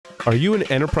Are you an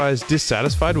enterprise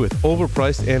dissatisfied with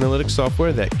overpriced analytics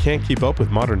software that can't keep up with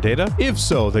modern data? If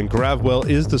so, then GravWell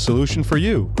is the solution for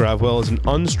you. GravWell is an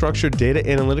unstructured data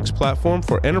analytics platform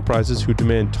for enterprises who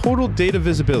demand total data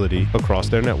visibility across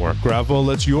their network. GravWell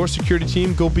lets your security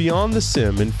team go beyond the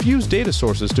SIM and fuse data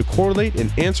sources to correlate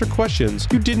and answer questions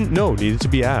you didn't know needed to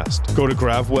be asked. Go to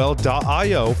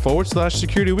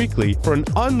gravwell.io/securityweekly for an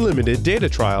unlimited data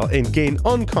trial and gain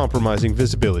uncompromising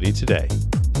visibility today.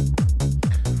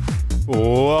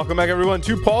 Welcome back, everyone,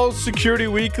 to Paul's Security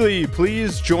Weekly.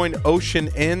 Please join Ocean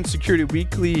and Security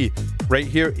Weekly right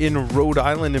here in Rhode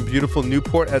Island in beautiful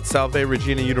Newport at Salve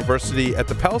Regina University at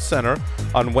the Pell Center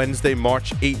on Wednesday,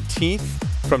 March 18th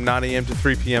from 9 a.m. to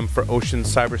 3 p.m. for Ocean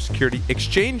Cybersecurity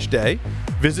Exchange Day.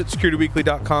 Visit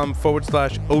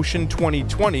securityweekly.com/Ocean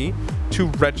 2020 to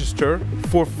register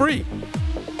for free.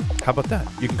 How about that?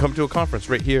 You can come to a conference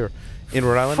right here in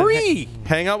Rhode Island. Free!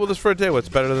 Hang out with us for a day. What's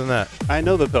better than that? I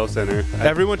know the Pell Center.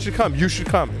 Everyone should come. You should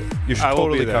come. You should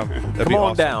totally come. That'd Come be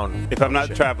on awesome. down. If I'm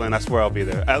not traveling, I swear I'll be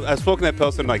there. I've spoken at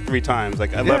Pell Center like 3 times.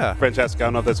 Like, I love Francesca. I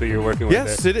don't know if that's who you're working with.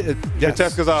 Yes, it is. Yes.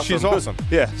 Francesca's awesome. She's awesome.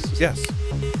 Yes. Yes. So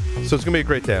it's going to be a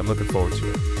great day. I'm looking forward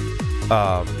to it.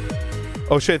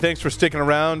 O'Shea, thanks for sticking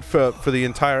around for the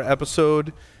entire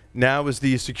episode. Now is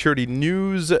the security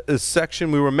news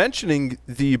section. We were mentioning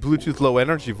the Bluetooth low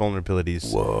energy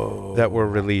vulnerabilities that were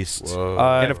released.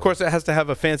 And of course, it has to have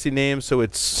a fancy name, so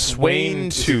it's Swain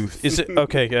Tooth. Is it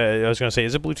okay? I was going to say,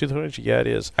 is it Bluetooth low energy? Yeah, it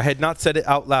is. I had not said it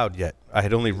out loud yet. I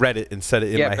had only read it and said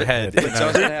it in my head. It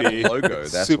doesn't have a logo.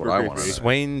 That's Super what I want to creepy. know.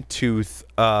 Swain Tooth,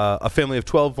 a family of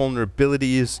 12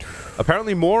 vulnerabilities,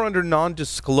 apparently more under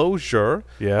non-disclosure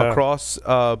across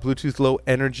Bluetooth Low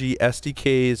Energy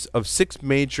SDKs of 6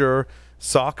 major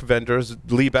SOC vendors.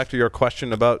 Lee, back to your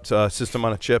question about system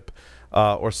on a chip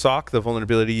or SOC, the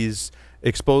vulnerabilities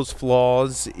expose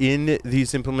flaws in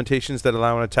these implementations that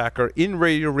allow an attacker in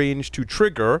radio range to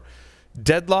trigger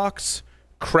deadlocks,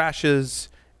 crashes,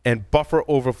 and buffer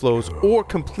overflows, or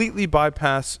completely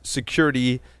bypass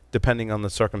security, depending on the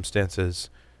circumstances.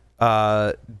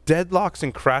 Deadlocks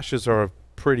and crashes are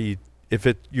pretty. If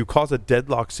you cause a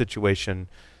deadlock situation,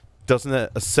 doesn't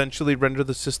that essentially render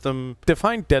the system?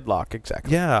 Define deadlock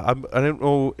exactly. Yeah, I don't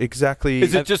know exactly.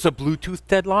 Is it just a Bluetooth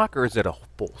deadlock, or is it a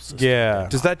full system? Yeah.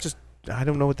 Does that just? I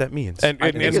don't know what that means. And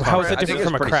how is it different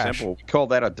from a crash? Simple. We call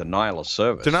that a denial of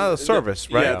service. Denial of service,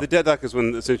 right? Yeah, the deadlock is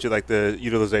when essentially like the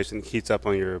utilization heats up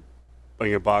on your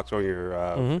box or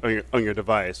on your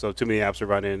device. So too many apps are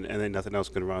running, and then nothing else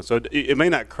can run. So it may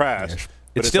not crash.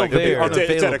 But It's still like there.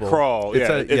 It's at a crawl.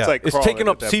 It's like It's taking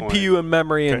up CPU and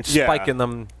memory and spiking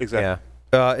them. Exactly.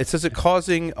 Yeah. It says it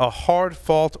causing a hard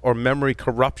fault or memory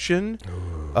corruption,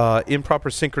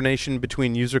 improper synchronization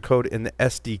between user code and the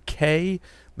SDK,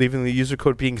 leaving the user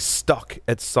code being stuck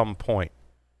at some point.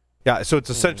 Yeah, so it's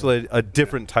essentially a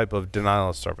different type of denial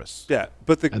of service. Yeah,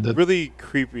 but the really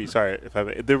creepy,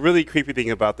 the really creepy thing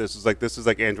about this is like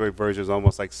Android versions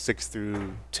almost like 6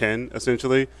 through 10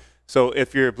 essentially. So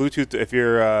if your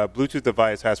Bluetooth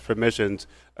device has permissions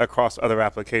across other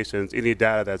applications, any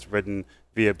data that's written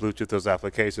via Bluetooth those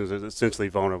applications is essentially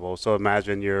vulnerable. So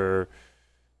imagine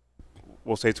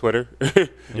we'll say Twitter,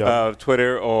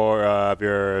 Twitter or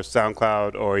your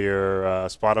SoundCloud or your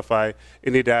Spotify,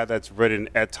 any data that's written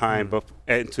at time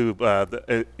into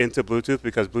Bluetooth,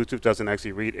 because Bluetooth doesn't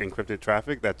actually read encrypted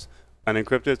traffic that's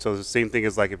unencrypted. So the same thing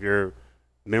is like if you're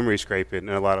memory scraping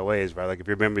in a lot of ways, right? Like if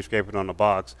you're memory scraping on a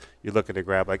box, you're looking to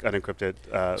grab like unencrypted.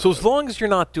 So as long as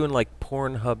you're not doing like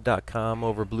Pornhub.com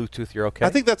over Bluetooth, you're okay. I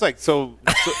think that's like so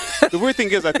the weird thing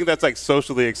is I think that's like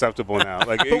socially acceptable now.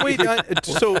 Like, but wait,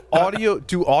 so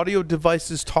do audio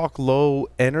devices talk low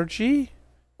energy,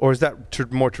 or is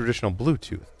that more traditional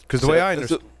Bluetooth? Because the way I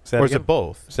understand, or is it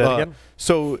both? Say that again.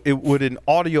 So it would an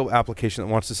audio application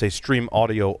that wants to say stream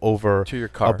audio over to your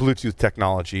car, Bluetooth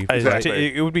technology.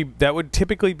 Exactly. That would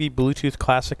typically be Bluetooth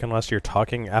Classic unless you're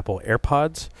talking Apple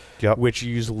AirPods, which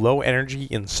use low energy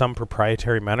in some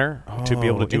proprietary manner to be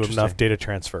able to do enough data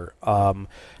transfer. I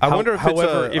wonder if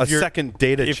it's a second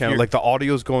data channel, like the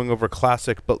audio is going over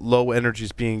Classic, but low energy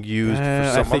is being used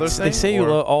for some other thing. They say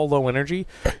all low energy,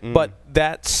 but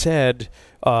that said,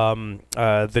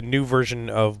 the new version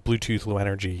of Bluetooth Low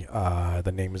Energy,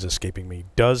 the name is escaping me,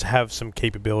 does have some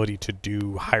capability to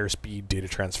do higher speed data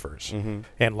transfers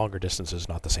and longer distances,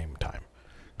 not the same time.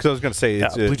 Because I was going to say,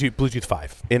 it's Bluetooth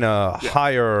 5. In a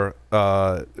higher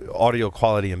audio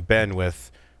quality and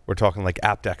bandwidth, we're talking like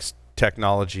aptX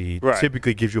technology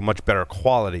typically gives you a much better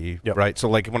quality, right? So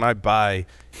like when I buy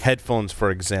headphones, for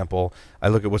example, I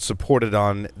look at what's supported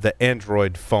on the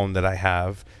Android phone that I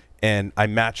have, and I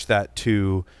match that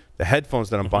to the headphones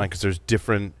that I'm buying, because there's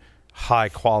different high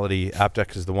quality.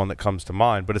 AppDeck is the one that comes to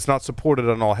mind, but it's not supported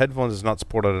on all headphones. It's not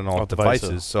supported on all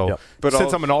devices. So but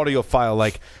since I'm an audiophile,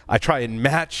 like I try and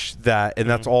match that, and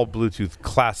that's all Bluetooth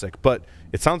Classic. But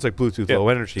it sounds like Bluetooth Low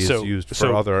Energy is used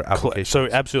for other applications. So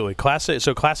absolutely Classic.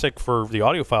 So Classic for the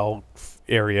audiophile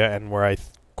area, and where I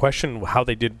question how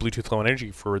they did Bluetooth Low Energy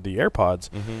for the AirPods.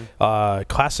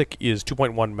 Classic is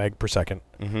 2.1 meg per second.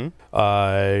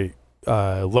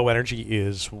 Low Energy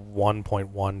is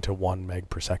 1.1 to 1 meg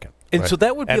per second. And so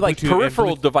that would be like Bluetooth,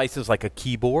 peripheral devices like a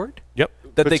keyboard? Yep.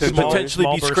 That they could potentially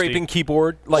small be bursty. scraping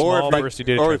keyboard? Like or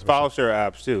file share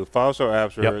apps, too. File share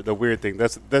apps are the weird thing.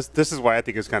 This is why I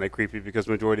think it's kind of creepy, because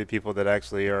majority of people that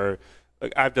actually are...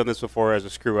 Like, I've done this before as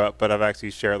a screw-up, but I've actually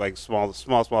shared like small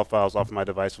files off of my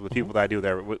device with people that I do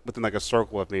that within like a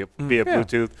circle of me via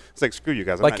Bluetooth. It's like, screw you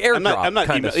guys. I'm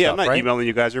not emailing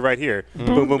you guys. You're right here.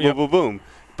 Boom, boom, boom, boom, boom.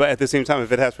 But at the same time,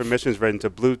 if it has permissions written to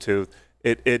Bluetooth,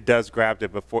 it does grab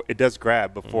it before. It does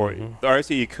grab before the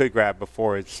RCE could grab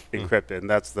before it's encrypted, and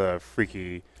that's the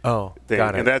freaky thing.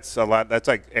 Got it. And that's a lot. That's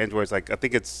like Android's like I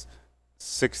think it's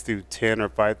 6 through 10 or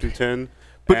 5 through 10.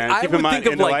 But and I keep would in mind, think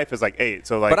of end of like, life is like 8.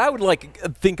 So like, but I would like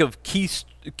think of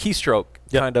keystroke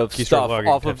kind of stuff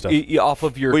off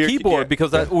of your keyboard,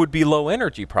 because that would be low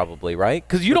energy probably, right?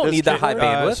 Because you don't need that high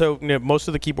bandwidth. So most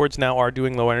of the keyboards now are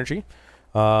doing low energy,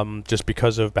 just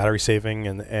because of battery saving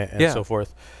and so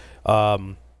forth.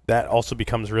 That also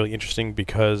becomes really interesting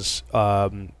because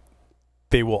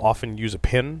they will often use a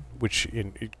PIN, which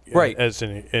as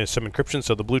some encryption.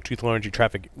 So the Bluetooth low energy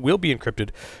traffic will be encrypted,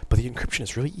 but the encryption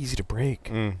is really easy to break,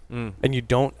 and you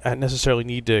don't necessarily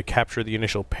need to capture the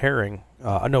initial pairing.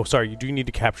 No, sorry, you do need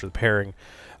to capture the pairing,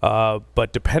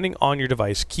 but depending on your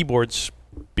device, keyboards,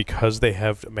 because they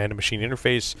have a man-to-machine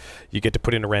interface, you get to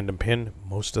put in a random PIN.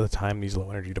 Most of the time, these low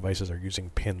energy devices are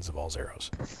using pins of all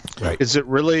zeros. Right. Is it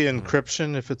really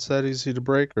encryption if it's that easy to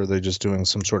break, or are they just doing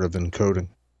some sort of encoding?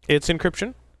 It's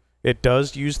encryption. It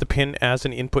does use the PIN as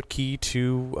an input key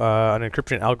to an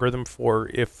encryption algorithm for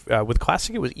with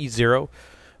Classic it was E0,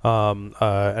 an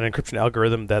encryption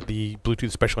algorithm that the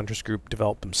Bluetooth Special Interest Group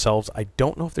developed themselves. I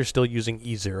don't know if they're still using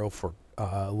E0 for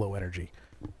low energy.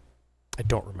 I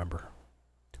don't remember.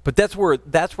 But that's where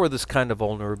this kind of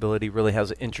vulnerability really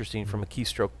has it interesting from a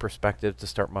keystroke perspective, to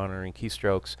start monitoring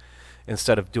keystrokes.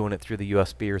 Instead of doing it through the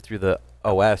USB or through the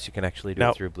OS, you can actually do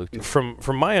it through Bluetooth.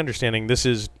 From my understanding, this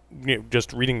is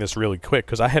just reading this really quick,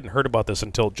 because I hadn't heard about this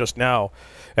until just now.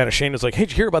 And Shane is like, "Hey,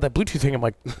 did you hear about that Bluetooth thing?" I'm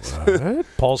like, "What?"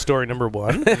 Paul's story number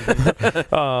 1.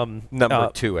 Number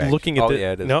 2, actually. Looking at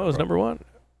it was number 1.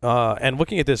 And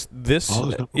looking at this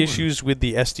issues with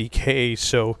the SDK,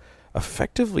 so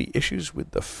effectively issues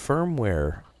with the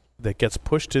firmware that gets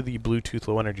pushed to the Bluetooth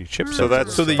low energy chipset. So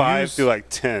that's 5 to like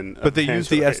 10. But they use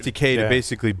the SDK to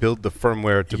basically build the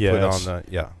firmware to put on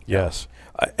the Yes.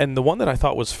 And the one that I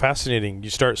thought was fascinating, you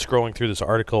start scrolling through this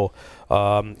article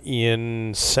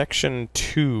in section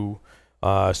 2,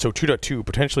 so 2.2,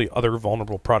 potentially other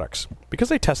vulnerable products, because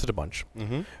they tested a bunch,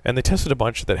 and they tested a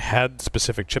bunch that had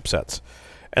specific chipsets.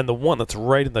 And the one that's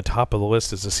right in the top of the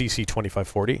list is the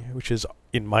CC2540, which is,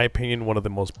 in my opinion, one of the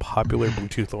most popular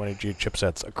Bluetooth low energy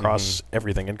chipsets across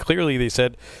everything. And clearly they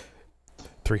said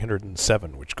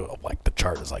 307, which like the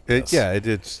chart is like this.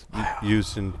 It's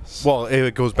used in, well,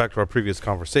 it goes back to our previous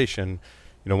conversation.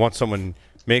 Once someone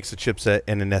makes a chipset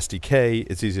and an SDK,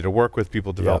 it's easy to work with.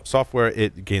 People develop software.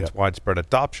 It gains widespread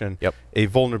adoption. A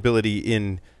vulnerability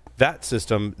in that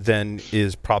system then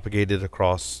is propagated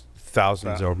across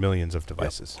thousands or millions of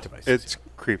devices. It's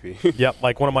creepy.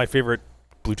 Like one of my favorite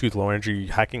Bluetooth low energy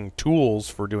hacking tools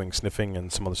for doing sniffing and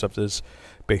some other stuff is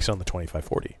based on the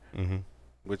 2540.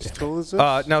 Which tool is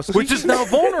this? Which is now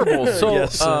vulnerable.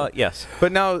 So yes.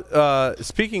 But now,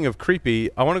 speaking of creepy,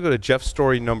 I want to go to Jeff's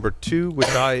story number 2, which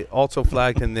I also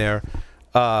flagged in there.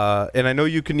 And I know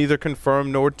you can neither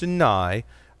confirm nor deny.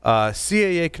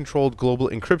 CAA-controlled global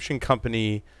encryption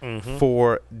company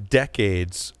for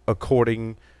decades,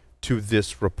 according to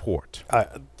this report.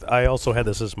 I also had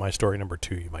this as my story number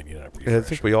 2. You might need a refresh. I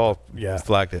think we all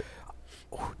flagged it.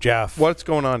 Jeff. What's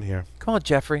going on here? Come on,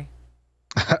 Jeffrey.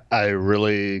 I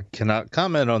really cannot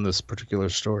comment on this particular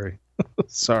story.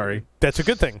 Sorry. That's a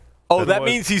good thing. Oh, that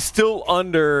means he's still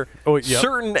under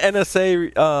certain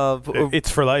NSA.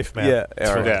 It's for life, man.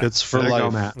 It's for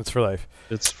life. It's for life.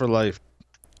 It's for life.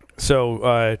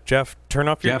 So, Jeff, turn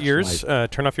off your ears.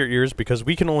 Turn off your ears, because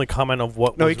we can only comment on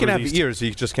what. No, he can have ears.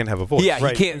 He just can't have a voice. Yeah,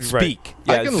 he can't speak.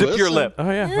 Yeah, I can zip your listen. lip. Oh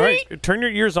yeah, right. Turn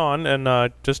your ears on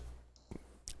and just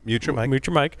mute your mic. Mute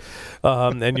your mic,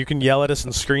 and you can yell at us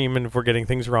and scream, and if we're getting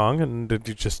things wrong, and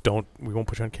you just don't. We won't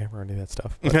put you on camera or any of that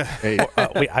stuff. But, Hey,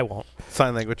 I won't.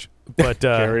 Sign language. But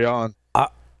carry on.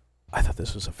 I thought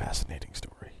this was a fascinating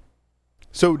story.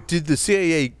 So did the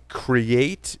CIA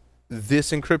create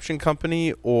this encryption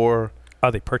company, or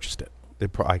They purchased it.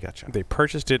 I gotcha. They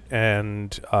purchased it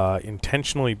and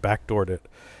intentionally backdoored it,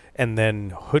 and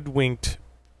then hoodwinked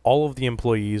all of the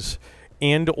employees,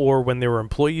 and or when there were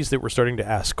employees that were starting to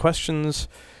ask questions,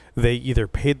 they either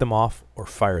paid them off or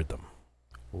fired them.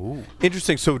 Ooh.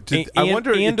 Interesting. So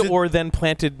or then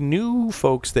planted new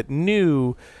folks that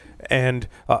knew, and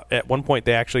at one point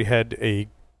they actually had a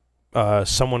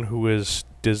someone who was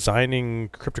designing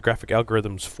cryptographic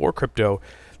algorithms for crypto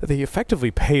that they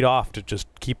effectively paid off to just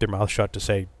keep their mouth shut to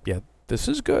say, yeah, this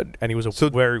is good. And he was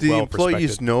very well the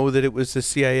employees know that it was the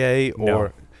CIA, or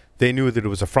No. they knew that it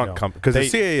was a front company? Because the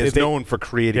CIA is known for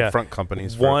creating front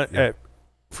companies.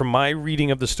 From my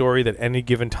reading of the story, that any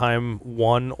given time,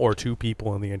 1 or 2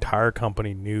 people in the entire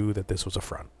company knew that this was a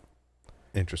front.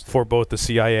 Interesting. For both the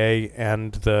CIA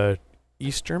and the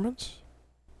East Germans?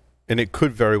 And it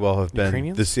could very well have been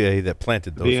Ukrainians? the CIA that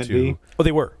planted those BND? two Oh,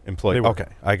 they were. employees. They were. Okay,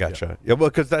 I gotcha. Yeah, well,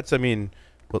 because that's,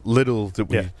 what little that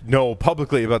we know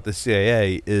publicly about the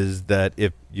CIA is that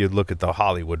if you look at the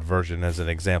Hollywood version as an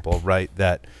example, right,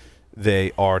 that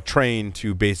they are trained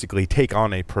to basically take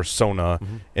on a persona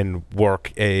and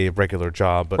work a regular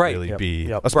job, but really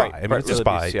be a spy. It's a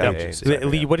spy agency.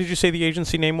 Lee, what did you say the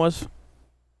agency name was?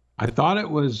 I thought it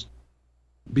was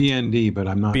BND, but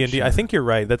I'm not BND. sure. I think you're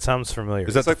right. That sounds familiar.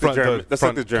 Is that the front, that's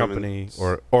like the German company,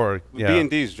 or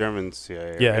BND's German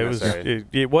CIA? Yeah, it was.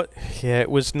 It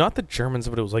was not the Germans,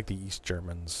 but it was like the East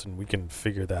Germans, and we can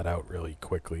figure that out really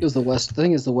quickly. It was the West. I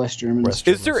think it's the West Germans.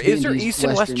 Is there BND's East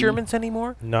and West Germany. Germans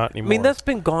anymore? Not anymore. I mean, that's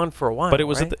been gone for a while. but it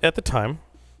was right? at the time.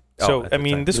 Oh, So at I the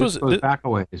mean, time. this was. goes back a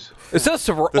ways. It says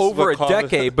for This is over a what called-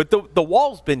 decade, but the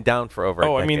wall's been down for over.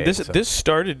 Oh, a I mean, decade, this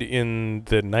started in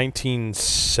the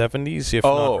 1970s, if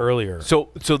not earlier. So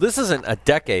this isn't a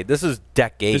decade. This is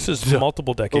decades. This is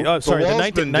multiple decades. Oh, sorry, the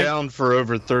wall's been down for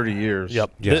over 30 years.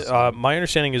 Yep. Yes. My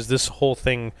understanding is this whole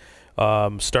thing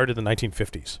started in the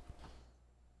 1950s.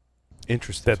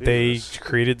 Interesting. That they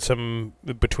created some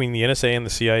between the NSA and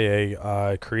the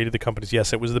CIA. Created the companies.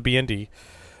 Yes, it was the BND.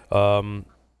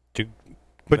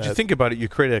 But you think about it, you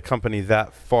created a company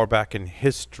that far back in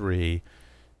history.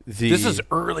 This is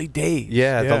early days.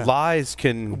 Yeah, Yeah. the lies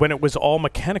can when it was all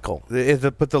mechanical.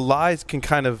 but the lies can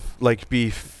kind of like be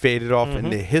faded off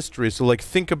into history. So like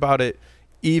think about it,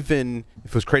 even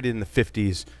if it was created in the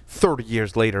 50s, 30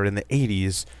 years later in the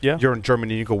 80s, you're in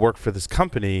Germany and you go work for this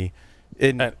company.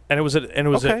 And it was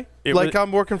okay.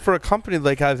 I'm working for a company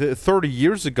like 30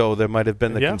 years ago. There might have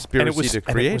been the conspiracy to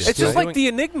create it. It's just like the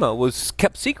Enigma was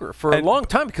kept secret for a long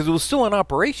time because it was still in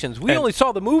operations. We only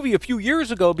saw the movie a few years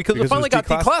ago because it finally got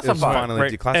declassified. It was finally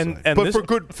declassified.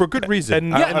 But for good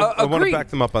reason. I want to back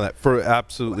them up on that for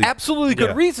absolutely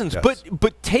good reasons. Yes.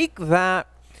 But take that.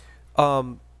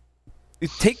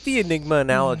 Take the Enigma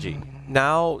analogy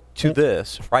now to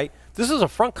this, right? This is a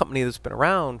front company that's been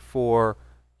around for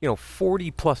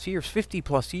 40 plus years, 50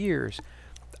 plus years,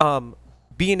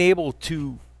 being able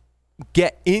to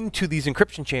get into these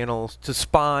encryption channels to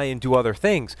spy and do other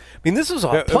things. I mean, this is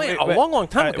a plan a long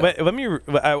time ago.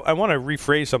 I want to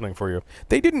rephrase something for you.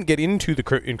 They didn't get into the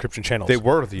encryption channels. They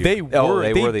were the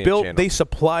They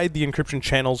supplied the encryption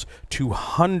channels to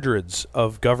hundreds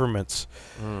of governments,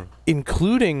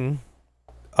 including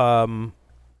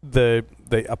the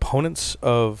opponents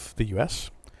of the U.S.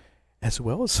 as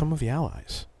well as some of the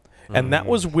allies. And that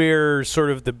was where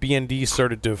sort of the BND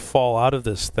started to fall out of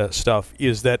that stuff,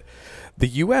 is that the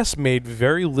U.S. made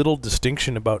very little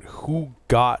distinction about who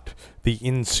got the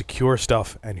insecure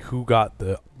stuff and who got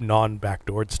the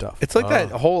non-backdoored stuff. It's like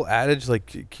that whole adage,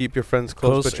 like, keep your friends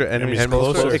close, but your enemies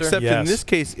closer. Except in this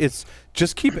case, it's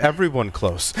just keep everyone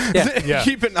close.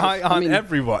 Keep an eye on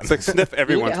everyone. It's like sniff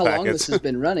everyone's Look at how long this has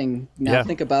been running. Now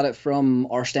think about it from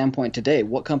our standpoint today.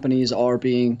 What companies are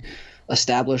being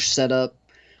established, set up,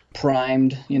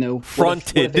 primed,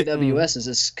 fronted. What if AWS is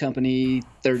this company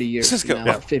 30 years from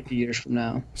now or 50 years from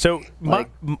now? So my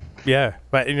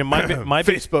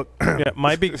Facebook.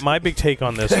 My big take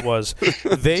on this was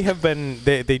they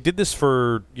did this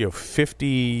for 50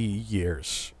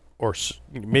 years or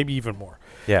maybe even more.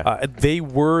 They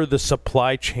were the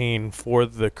supply chain for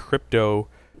the crypto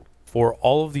for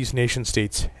all of these nation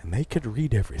states, and they could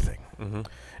read everything.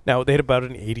 Now, they had about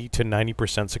an 80 to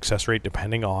 90% success rate,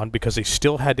 depending on, because they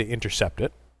still had to intercept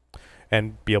it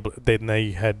and be able to,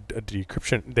 they had a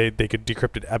decryption. They could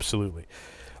decrypt it absolutely.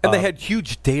 And they had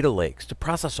huge data lakes to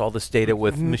process all this data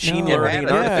with machine learning and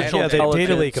artificial intelligence. They had a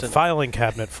data lake, a filing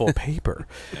cabinet full of paper.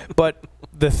 But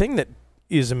the thing that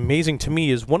is amazing to me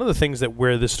is one of the things that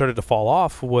where this started to fall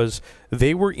off was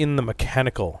they were in the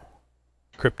mechanical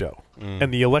crypto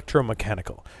and the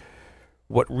electromechanical.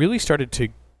 What really started to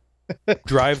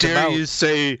drive them out. Dare you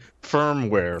say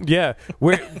firmware? Yeah.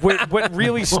 What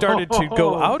really started to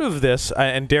go out of this,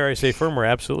 and dare I say firmware,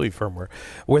 absolutely firmware,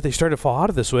 where they started to fall out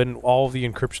of this when all of the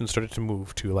encryption started to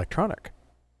move to electronic.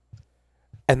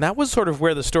 And that was sort of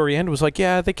where the story ended, was like,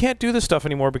 yeah, they can't do this stuff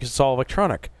anymore because it's all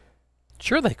electronic.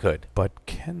 Sure they could. But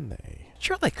can they?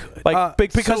 Sure they could. Like,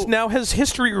 because now has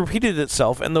history repeated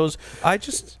itself, and those... I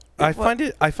find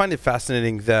it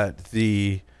fascinating that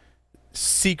the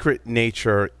secret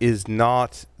nature is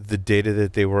not the data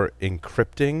that they were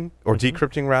encrypting or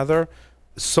decrypting rather,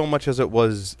 so much as it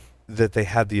was that they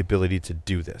had the ability to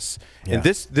do this. Yeah. And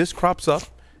this crops up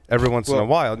every once in a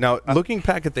while. Now, looking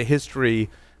back at the history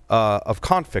of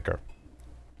Configure,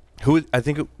 who I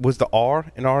think it was the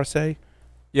R in RSA.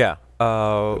 Yeah,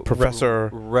 Professor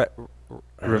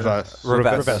Revest,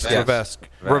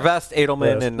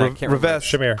 Edelman, and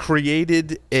Revest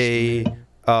created a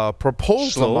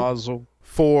proposal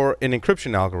for an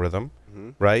encryption algorithm,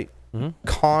 right?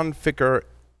 Configure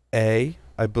A,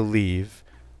 I believe,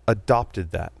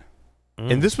 adopted that.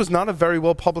 And this was not a very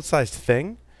well publicized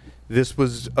thing. This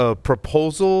was a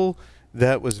proposal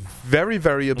that was very,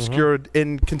 very obscured,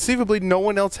 and conceivably no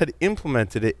one else had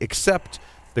implemented it except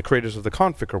the creators of the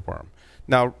Configure worm.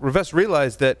 Now, Revest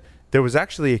realized that there was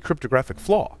actually a cryptographic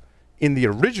flaw in the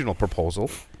original proposal,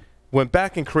 went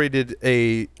back and created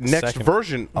a next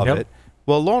version of it.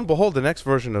 Well, lo and behold, the next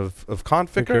version of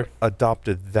Configure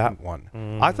adopted that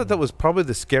one. I thought that was probably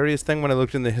the scariest thing when I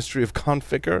looked in the history of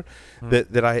Configure.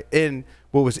 And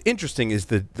what was interesting is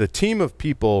the team of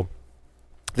people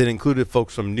that included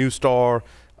folks from Newstar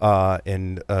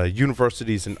and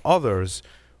universities and others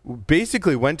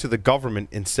basically went to the government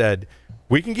and said,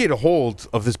 we can get a hold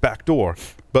of this backdoor,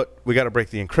 but we got to break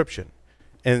the encryption.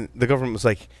 And the government was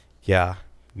like, yeah,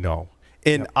 no.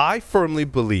 And I firmly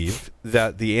believe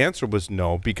that the answer was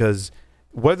no, because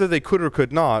whether they could or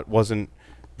could not wasn't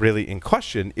really in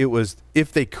question. It was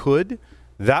if they could,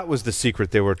 that was the secret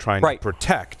they were trying to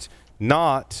protect,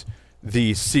 not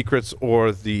the secrets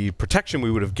or the protection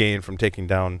we would have gained from taking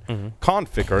down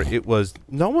Configure. It was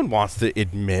no one wants to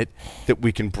admit that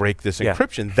we can break this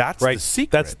encryption. That's the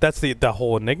secret. That's the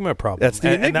whole Enigma problem. That's the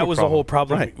Enigma and that was problem. the whole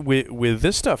problem with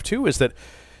this stuff too, is that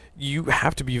you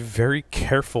have to be very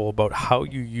careful about how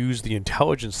you use the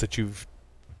intelligence that you've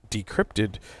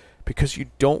decrypted, because you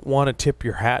don't want to tip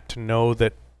your hat to know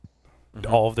that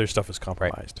all of their stuff is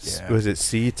compromised. Was it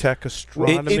C-Tech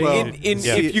Astronomy?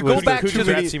 If you go back to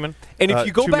the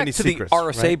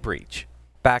RSA breach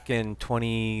back in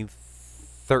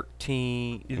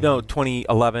 2013, no,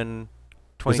 2011,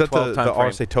 2012 was that the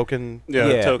RSA token?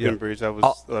 Yeah, token breach. That was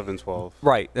 11-12.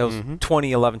 Right. That was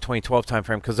 2011, 2012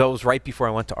 timeframe, because that was right before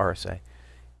I went to RSA.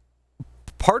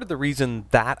 Part of the reason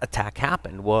that attack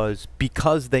happened was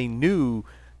because they knew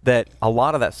that a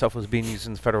lot of that stuff was being used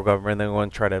in the federal government, and they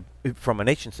want to try to, from a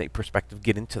nation-state perspective,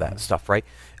 get into that stuff, right?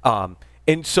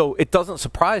 And so it doesn't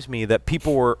surprise me that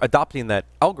people were adopting that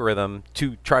algorithm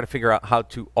to try to figure out how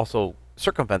to also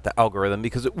circumvent the algorithm,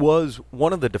 because it was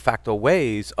one of the de facto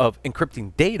ways of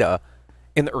encrypting data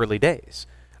in the early days.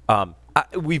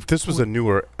 This was a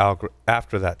newer algorithm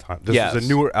after that time. This was a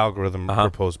newer algorithm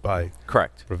proposed by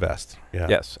Revest.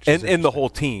 Yes, and the whole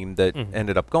team that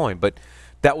ended up going. But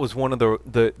that was one of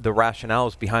the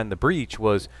rationales behind the breach,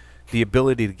 was the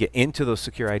ability to get into those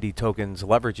secure ID tokens,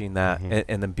 leveraging that,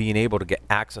 and then being able to get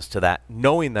access to that,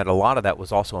 knowing that a lot of that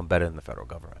was also embedded in the federal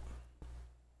government.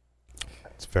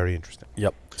 It's very interesting.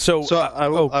 Yep. So I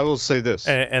will say this,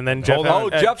 and then Jeff.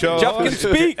 Jeff can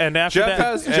speak. And after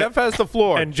Jeff has the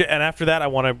floor. And after that, I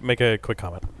want to make a quick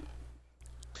comment.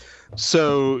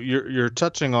 So you're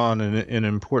touching on an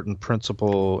important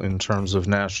principle in terms of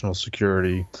national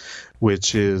security,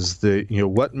 which is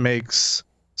what makes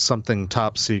something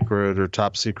top secret or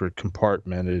top secret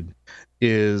compartmented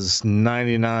is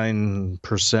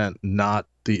 99% not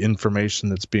the information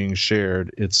that's being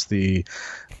shared. It's the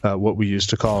what we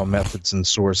used to call methods and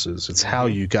sources. It's how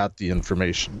you got the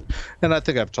information. And I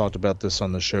think I've talked about this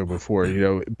on the show before.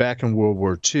 Back in World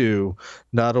War II,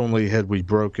 not only had we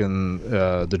broken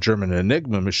the German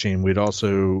Enigma machine, we'd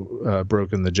also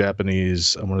broken the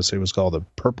Japanese, I want to say it was called the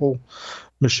Purple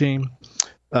machine.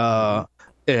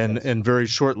 And very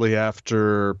shortly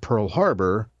after Pearl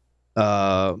Harbor,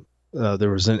 there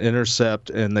was an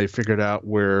intercept, and they figured out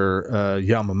where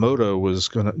Yamamoto was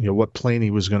going to, what plane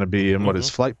he was going to be and what his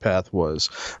flight path was.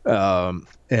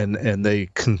 And they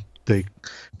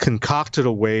concocted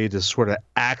a way to sort of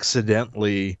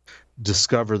accidentally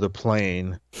discover the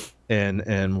plane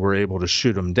and were able to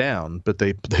shoot them down. But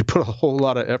they put a whole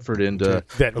lot of effort into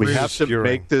we have to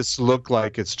make this look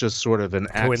like it's just sort of an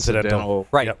accidental,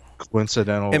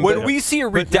 coincidental. And when we see a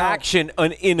redaction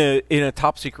in a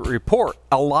top secret report,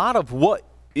 a lot of what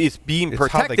is being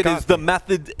protected is the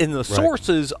method and the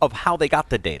sources of how they got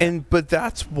the data. But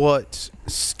that's what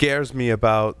scares me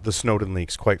about the Snowden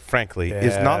leaks, quite frankly,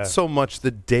 is not so much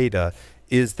the data,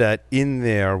 is that in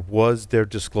there was their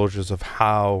disclosures of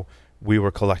how we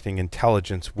were collecting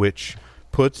intelligence, which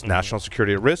puts national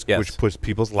security at risk, which puts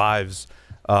people's lives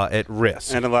at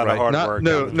risk. And a lot of hard work.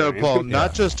 No, Paul,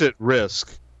 not just at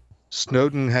risk.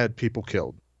 Snowden had people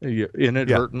killed.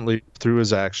 Inadvertently, through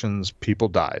his actions, people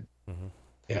died.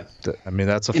 Yeah. I mean,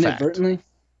 that's a Inadvertently? fact.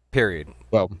 Period.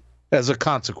 Well, as a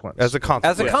consequence. As a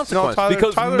consequence. No,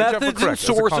 because methods and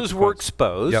sources were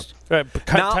exposed,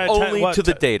 not only to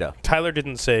the data. Tyler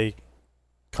didn't say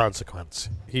consequence.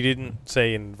 He didn't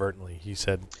say inadvertently. He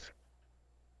said...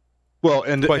 Well,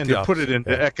 and to put it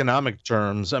into economic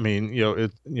terms, I mean,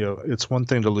 it's one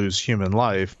thing to lose human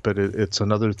life, but it's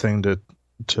another thing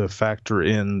to factor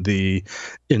in the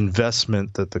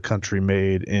investment that the country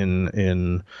made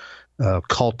in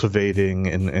cultivating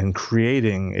and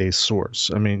creating a source.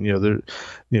 I mean,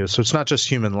 so it's not just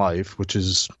human life, which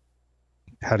is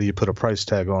how do you put a price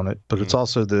tag on it, but it's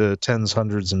also the tens,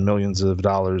 hundreds, and millions of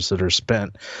dollars that are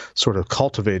spent sort of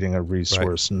cultivating a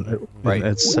resource and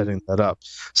setting that up.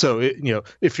 So,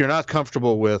 if you're not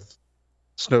comfortable with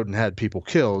Snowden had people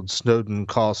killed, Snowden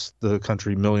cost the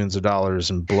country millions of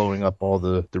dollars in blowing up all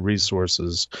the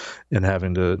resources and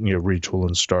having to retool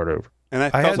and start over. And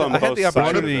I had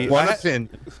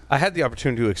the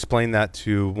opportunity to explain that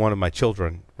to one of my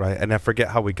children, right? And I forget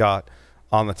how we got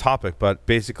on the topic, but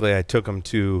basically I took him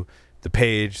to the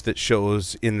page that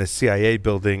shows in the CIA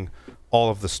building all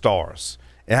of the stars.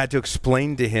 And I had to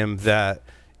explain to him that,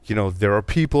 there are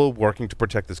people working to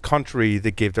protect this country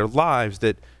that gave their lives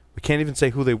that we can't even say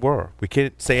who they were. We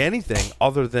can't say anything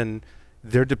other than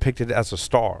they're depicted as a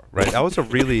star, right? That was a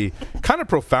really kind of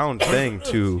profound thing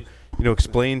to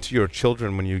explain to your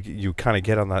children when you kind of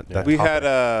get on that we topic.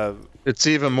 Had it's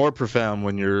even more profound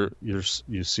when you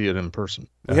see it in person.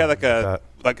 We had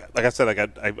like I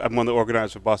said, I'm one of the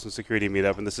organizers for Boston Security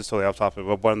Meetup, and this is totally off topic,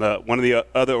 but one of the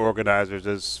other organizers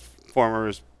is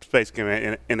former Space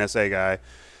Command NSA guy.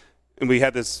 And we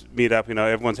had this meetup,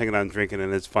 everyone's hanging out and drinking,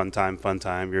 and it's fun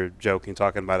time. You're joking,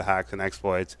 talking about hacks and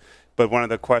exploits. But one of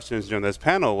the questions during this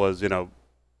panel was,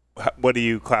 what do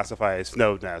you classify as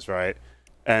Snowden as, right?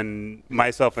 And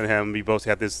myself and him, we both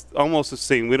had this almost the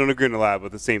same, we don't agree on a lot,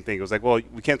 but the same thing. It was like, well,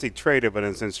 we can't say traitor, but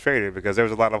in a sense traitor, because there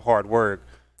was a lot of hard work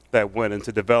that went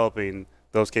into developing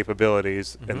those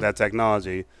capabilities and that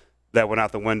technology that went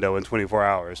out the window in 24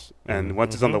 hours. And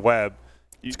once it's on the web,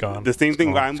 it's gone. The same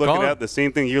thing I'm looking at, the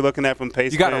same thing you're looking at from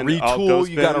Pastebin. You got to retool,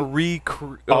 you got to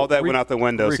recruit. All that went out the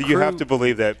window. So you have to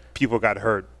believe that people got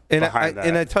hurt behind that.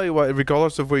 And I tell you what,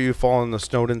 regardless of where you fall on the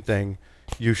Snowden thing,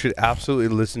 you should absolutely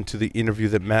listen to the interview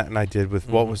that Matt and I did with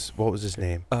what was his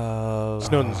name?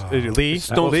 Snowden's Lee.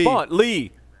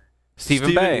 Lee.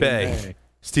 Stephen Bay.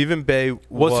 Stephen Bay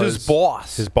was his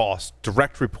boss. His boss.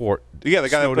 Direct report. Yeah, the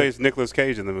guy that plays Nicolas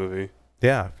Cage in the movie.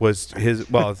 Yeah, was his.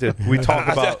 Well, we talk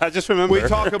about. I just remember. We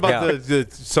talk about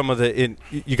some of the.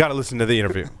 You got to listen to the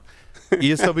interview.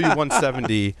 ESW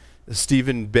 170.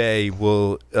 Stephen Bay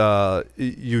will.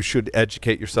 You should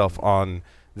educate yourself on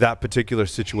that particular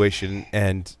situation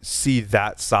and see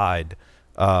that side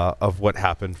of what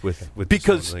happened with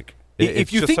because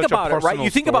if you think about it, right? You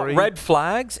think about red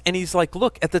flags, and he's like,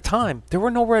 look, at the time there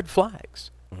were no red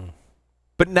flags,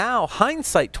 but now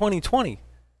hindsight 2020,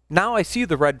 now I see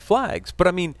the red flags. But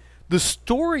I mean, the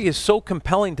story is so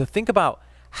compelling to think about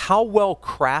how well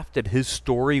crafted his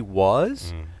story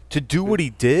was to do what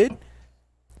he did,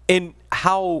 and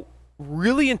how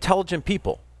really intelligent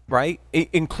people, right,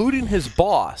 including his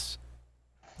boss,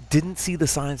 didn't see the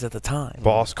signs at the time.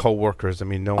 Boss, co-workers. I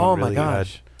mean, no one really had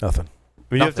nothing.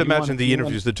 I mean, you have to imagine the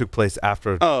interviews that took place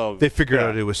after they figured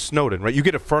out it was Snowden, right? You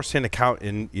get a first-hand account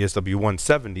in ESW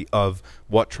 170 of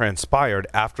what transpired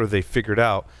after they figured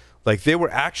out. Like, they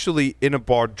were actually in a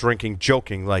bar drinking,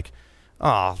 joking, like,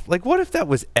 like, what if that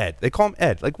was Ed? They call him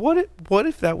Ed. Like, what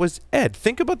if that was Ed?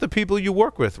 Think about the people you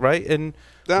work with, right? And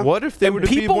what if they were to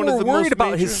be one of the most people were worried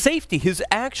about his safety, his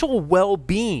actual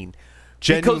well-being.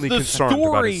 Genuinely concerned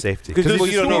about his safety. Because the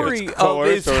story of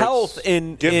his health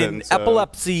in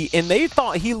epilepsy, and they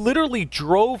thought he literally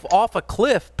drove off a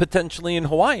cliff, potentially in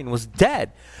Hawaii, and was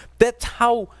dead. That's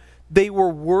how they were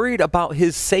worried about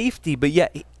his safety, but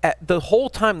yet the whole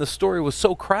time the story was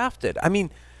so crafted. I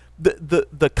mean,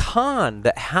 the con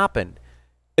that happened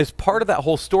as part of that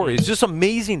whole story. It's just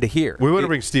amazing to hear. We want to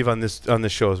bring Steve on this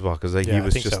show as well because he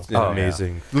was just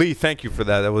amazing. Lee, thank you for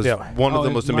that. That was one of the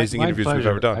most amazing interviews we've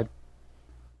ever done.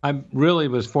 I really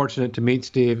was fortunate to meet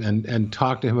Steve and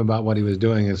talk to him about what he was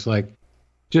doing. It's like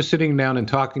just sitting down and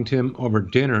talking to him over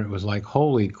dinner. It was like,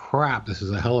 holy crap, this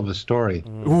is a hell of a story.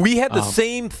 We had the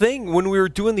same thing when we were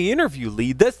doing the interview,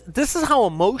 Lee. This is how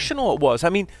emotional it was. I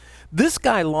mean, this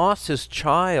guy lost his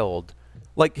child.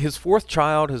 Like his 4th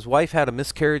child, his wife had a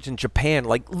miscarriage in Japan,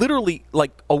 like literally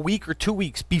like a week or 2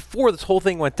 weeks before this whole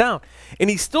thing went down. And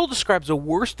he still describes the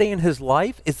worst day in his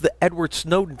life is the Edward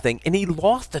Snowden thing. And he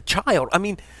lost a child. I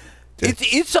mean,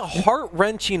 it's a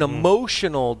heart-wrenching,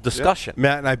 emotional discussion.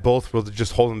 Matt and I both were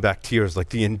just holding back tears like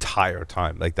the entire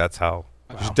time. Like that's how.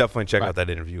 You should definitely check out that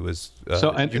interview. It was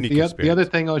unique experience. The other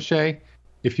thing, O'Shea,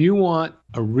 if you want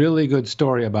a really good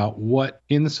story about what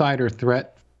insider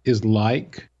threat is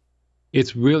like,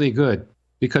 it's really good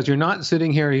because you're not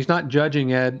sitting here. He's not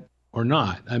judging Ed or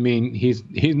not. I mean, he's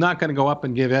not going to go up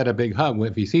and give Ed a big hug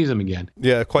if he sees him again.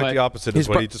 Yeah, quite the opposite is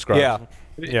what he described.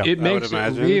 Yeah, it makes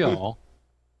it real.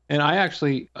 And I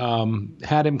actually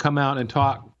had him come out and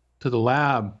talk to the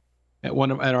lab at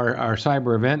our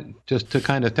cyber event just to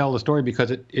kind of tell the story because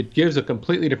it gives a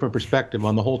completely different perspective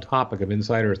on the whole topic of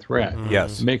insider threat.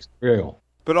 Yes, it makes it real.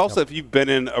 But also, if you've been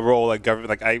in a role like government,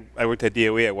 like I worked at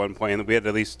DOE at one point, and we had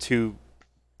at least 2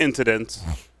 incidents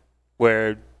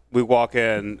where we walk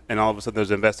in, and all of a sudden there's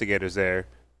investigators there,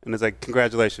 and it's like,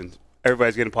 congratulations,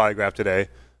 everybody's getting polygraphed today.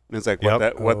 And it's like,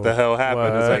 what the hell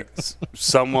happened? What? It's like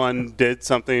someone did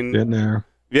something. In there.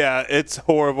 Yeah, it's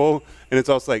horrible. And it's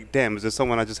also like, damn, is this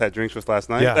someone I just had drinks with last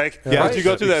night? Yeah. Like, yeah. Once you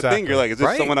go through that thing, you're like, is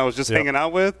this someone I was just hanging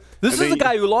out with? This is a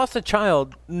guy who lost a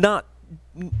child no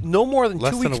more than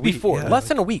 2 weeks before. Less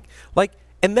than a week. Like,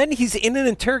 and then he's in an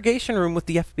interrogation room with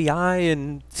the FBI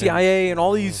and CIA and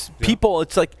all these people.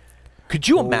 It's like, could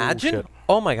you imagine? Shit.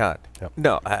 Oh my God. Yep.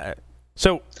 No.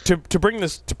 So to bring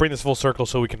this full circle,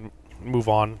 so we can move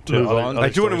on to other I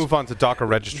do want to move on to Docker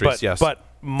registries. Yes, but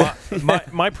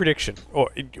my prediction, or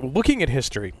looking at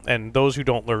history, and those who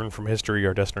don't learn from history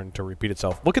are destined to repeat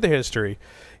itself. Look at the history,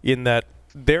 in that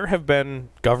there have been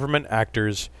government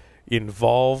actors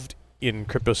involved in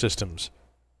crypto systems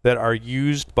that are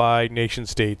used by nation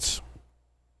states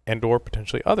and or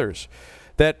potentially others.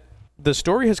 That the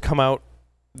story has come out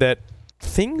that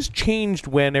things changed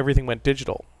when everything went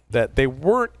digital, that they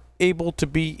weren't able to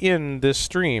be in this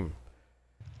stream.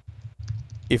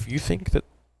 If you think that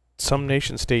some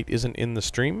nation state isn't in the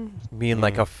stream, mean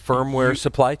like a firmware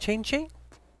supply chain?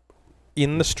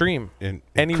 In the stream,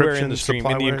 anywhere in the stream,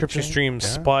 in the encryption stream,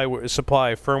 supply,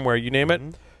 firmware, you name it.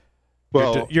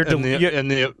 Well,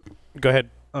 go ahead.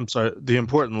 I'm sorry. The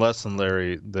important lesson,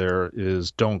 Larry, there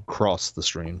is don't cross the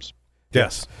streams.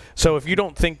 Yes. So if you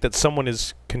don't think that someone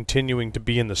is continuing to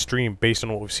be in the stream based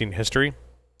on what we've seen in history,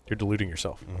 you're deluding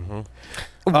yourself.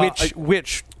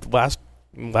 Which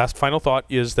last final thought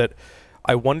is that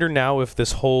I wonder now if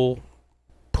this whole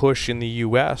push in the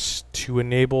U.S. to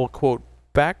enable, quote,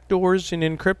 backdoors in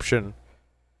encryption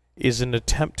is an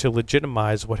attempt to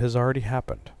legitimize what has already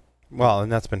happened. Well,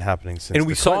 and that's been happening since. And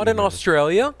we saw it in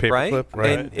Australia, right?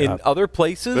 And in other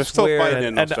places. They're still fighting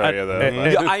in Australia,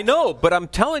 though. I know, but I'm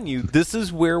telling you, this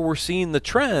is where we're seeing the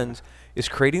trends, is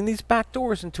creating these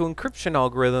backdoors into encryption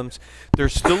algorithms.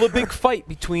 There's still a big fight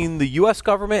between the U.S.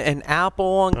 government and Apple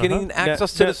on getting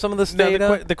access to some of this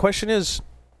data. The question is,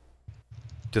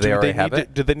 do they already have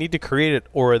it? Do they need to create it,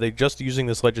 or are they just using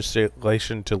this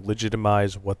legislation to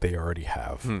legitimize what they already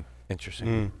have?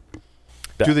 Interesting.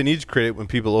 Do they need to create it when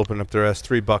people open up their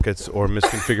S3 buckets or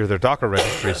misconfigure their Docker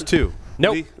registries too?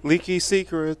 Nope. Leaky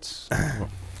secrets.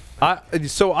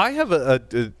 So I have a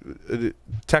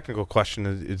technical question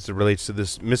as it relates to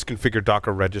this misconfigured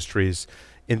Docker registries,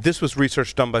 and this was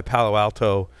research done by Palo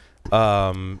Alto,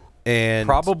 and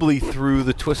probably through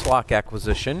the Twistlock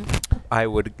acquisition. I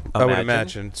would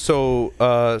imagine. So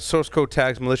source code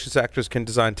tags, malicious actors can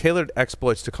design tailored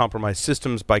exploits to compromise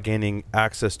systems by gaining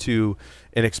access to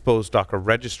an exposed Docker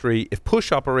registry. If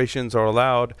push operations are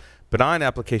allowed, benign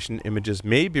application images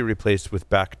may be replaced with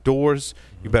backdoors.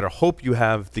 You better hope you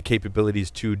have the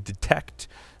capabilities to detect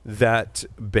that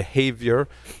behavior.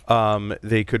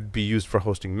 They could be used for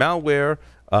hosting malware.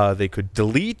 They could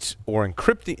delete or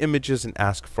encrypt the images and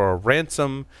ask for a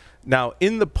ransom. Now,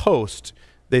 in the post,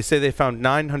 they say they found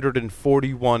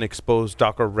 941 exposed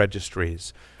Docker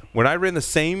registries. When I ran the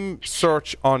same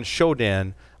search on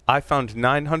Shodan, I found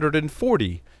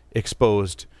 940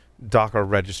 exposed Docker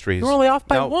registries. You're only off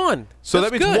by Now, one. So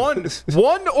That's that means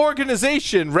one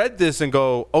organization read this and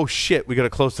go, oh shit, we got to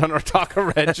close down our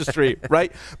Docker registry,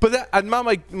 right? But that, and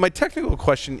my technical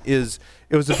question is,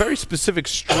 it was a very specific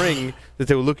string that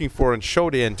they were looking for in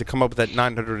Shodan to come up with that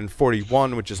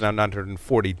 941, which is now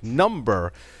 940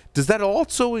 number. Does that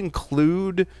also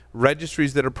include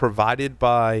registries that are provided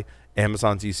by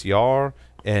Amazon's ECR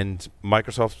and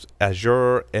Microsoft's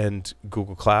Azure and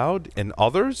Google Cloud and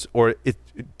others? Or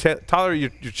Tyler,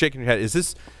 you're shaking your head. Is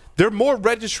this, there are more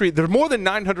than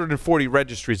 940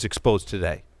 registries exposed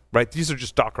today, right? These are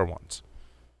just Docker ones.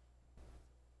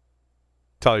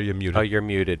 Tyler, you're muted. Oh, you're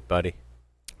muted, buddy.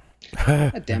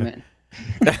 God damn it.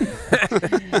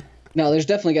 No, there's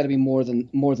definitely got to be more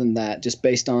than that, just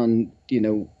based on,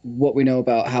 what we know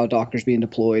about how Docker's being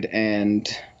deployed and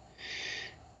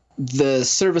the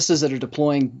services that are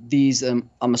deploying these. I'm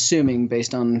assuming,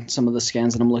 based on some of the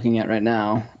scans that I'm looking at right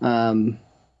now,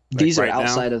 these are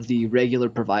outside of the regular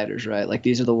providers, right? Like,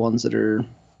 these are the ones that are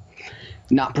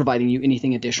not providing you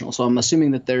anything additional. So I'm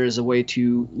assuming that there is a way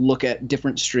to look at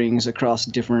different strings across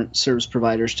different service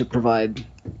providers to provide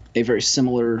a very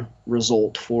similar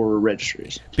result for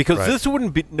registries. Because this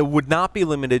would not be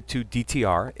limited to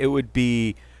DTR. It would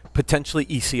be potentially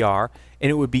ECR,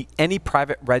 and it would be any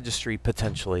private registry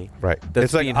potentially. Right.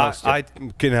 That's being hosted. I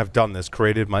can have done this,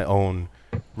 created my own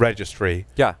registry.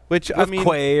 Yeah. Which, with I mean,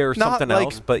 Quay or not something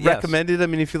else, but recommended. I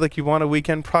mean, if you want a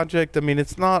weekend project, I mean,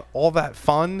 it's not all that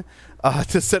fun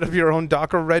to set up your own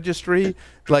Docker registry.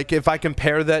 Like, if I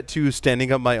compare that to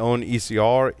standing up my own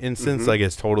ECR instance, like,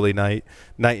 it's totally night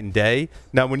and day.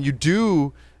 Now, when you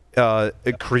do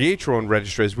create your own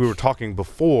registry, as we were talking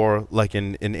before, like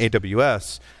in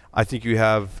AWS, I think you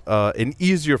have an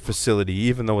easier facility,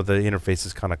 even though the interface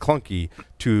is kind of clunky,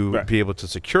 to be able to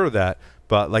secure that.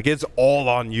 But, like, it's all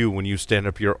on you when you stand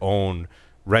up your own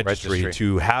registry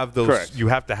to have those. Correct. You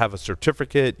have to have a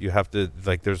certificate. You have to,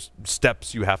 like, there's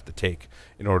steps you have to take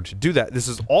in order to do that. This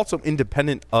is also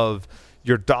independent of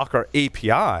your Docker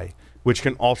API, which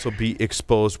can also be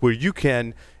exposed, where you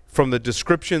can, from the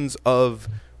descriptions of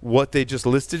what they just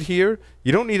listed here,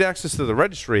 you don't need access to the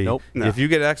registry. Nope. No. If you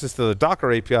get access to the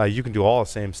Docker API, you can do all the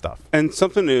same stuff. And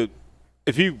something to,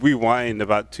 if you rewind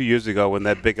about 2 years ago when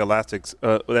that big Elastic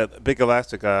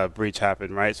breach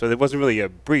happened, right? So it wasn't really a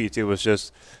breach. It was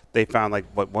just they found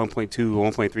like 1.2,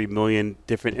 1.3 million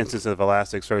different instances of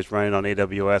Elasticsearch running on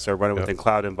AWS or running within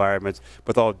cloud environments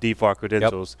with all default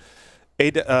credentials.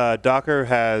 Docker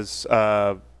has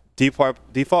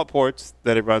default ports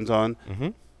that it runs on.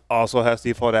 Also has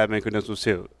default admin credentials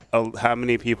too. How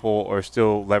many people are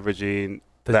still leveraging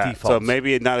that? Defaults. So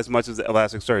maybe not as much as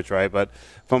Elasticsearch, right? But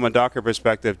from a Docker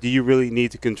perspective, do you really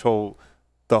need to control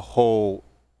the whole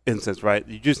instance, right?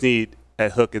 You just need a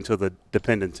hook into the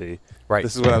dependency. Right.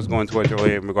 This is what I was going towards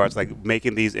earlier in regards to, like,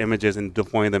 making these images and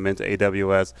deploying them into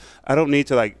AWS. I don't need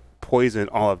to, like, poison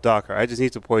all of Docker. I just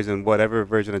need to poison whatever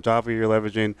version of Java you're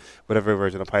leveraging, whatever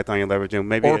version of Python you're leveraging.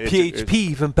 Maybe or PHP,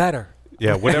 even better.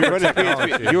 Yeah, whatever.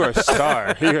 You're a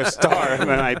star. You're a star in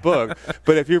my book.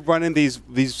 But if you're running these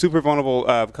super vulnerable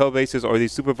code bases or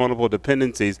these super vulnerable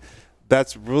dependencies,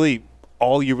 that's really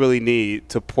all you really need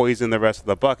to poison the rest of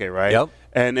the bucket, right? Yep.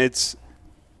 And it's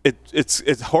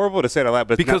horrible to say it out loud,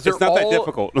 but because it's not that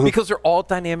difficult. Because they're all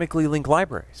dynamically linked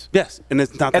libraries. Yes, and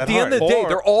it's not that hard. At the end of the day,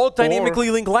 they're all dynamically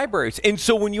linked libraries. And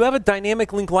so when you have a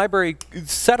dynamic linked library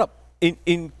set up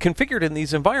configured in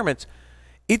these environments,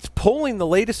 it's pulling the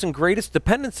latest and greatest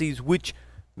dependencies, which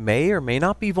may or may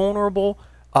not be vulnerable.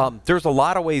 There's a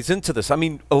lot of ways into this. I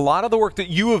mean, a lot of the work that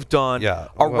you have done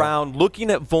around looking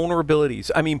at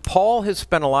vulnerabilities. I mean, Paul has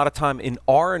spent a lot of time in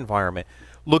our environment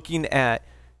looking at,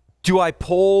 do I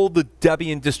pull the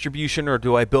Debian distribution or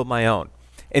do I build my own?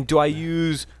 And do I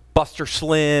use Buster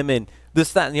Slim and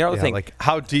this, that, and the other thing? Like,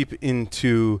 how deep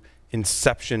into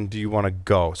inception do you want to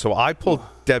go? So I pulled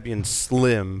Debian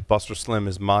Slim. Buster Slim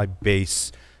is my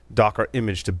base Docker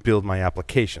image to build my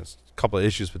applications. A couple of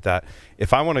issues with that.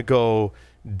 If I want to go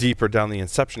deeper down the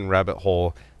inception rabbit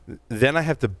hole, then I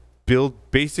have to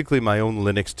build basically my own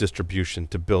Linux distribution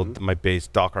to build my base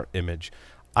Docker image.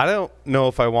 I don't know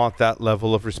if I want that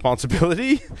level of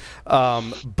responsibility,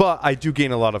 but I do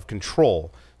gain a lot of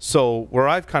control. So where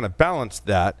I've kind of balanced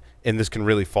that, and this can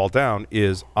really fall down,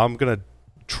 is I'm going to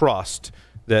trust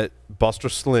that Buster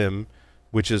Slim,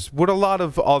 which is what a lot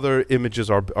of other images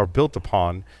are built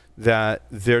upon, that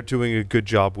they're doing a good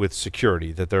job with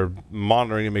security, that they're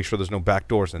monitoring to make sure there's no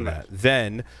backdoors in that.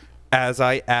 Then, as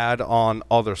I add on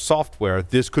other software,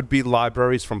 this could be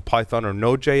libraries from Python or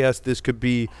Node.js. This could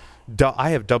be, I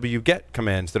have wget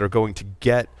commands that are going to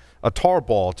get a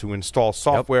tarball to install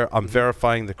software. I'm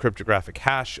verifying the cryptographic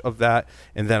hash of that,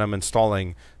 and then I'm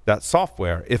installing that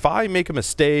software. If I make a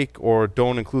mistake or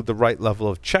don't include the right level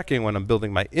of checking when I'm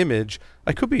building my image,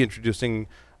 I could be introducing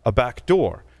a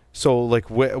backdoor. So like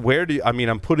where do you, I mean,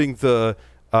 I'm putting the,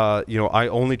 you know, I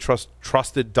only trust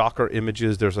trusted Docker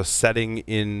images. There's a setting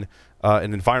in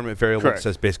an environment variable that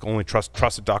says basically only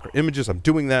trusted Docker images. I'm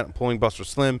doing that. I'm pulling Buster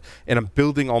Slim, and I'm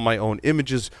building all my own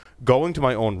images, going to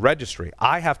my own registry.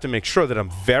 I have to make sure that I'm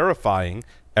verifying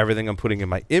everything I'm putting in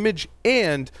my image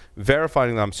and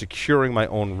verifying that I'm securing my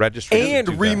own registry.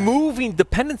 And removing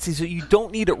dependencies that you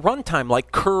don't need at runtime,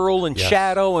 like curl and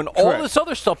shadow and all this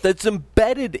other stuff that's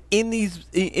embedded in these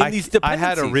dependencies. I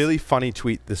had a really funny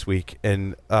tweet this week,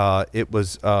 and it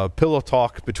was pillow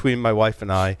talk between my wife and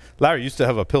I. Larry used to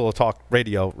have a pillow talk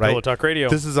radio, right? Pillow talk radio.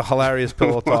 This is a hilarious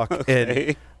pillow talk.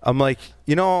 And I'm like,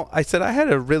 you know, I said, I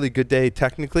had a really good day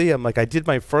technically. I'm like, I did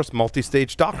my first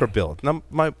multi-stage Docker build. Now,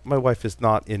 my wife is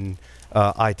not in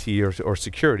IT or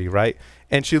security, right?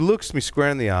 And she looks me square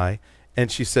in the eye,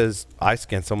 and she says, I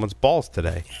scanned someone's balls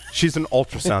today. She's an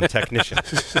ultrasound technician,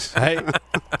 right?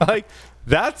 Like,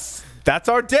 that's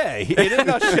our day. In a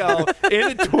nutshell,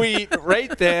 in a tweet,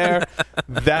 right there.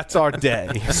 That's our day.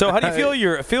 So, how do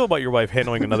you feel about your wife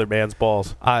handling another man's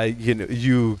balls? You know,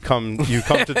 you come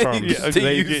to terms.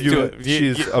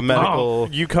 She's a medical.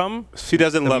 You come. She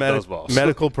doesn't love those balls.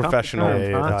 Medical professional.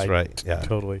 That's right. Yeah,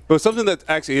 totally. But something that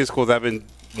actually is cool that I've been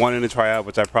wanting to try out,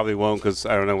 which I probably won't because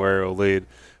I don't know where it'll lead.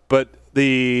 But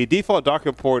the default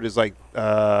Docker port is like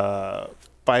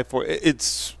 5.4.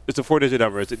 It's a 4-digit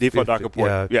number. It's a default Docker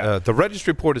port. Yeah. The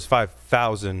registry port is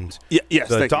 5,000. Yes.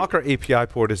 The Docker API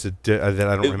port is that I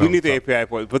don't remember. We need the API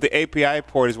port, but the API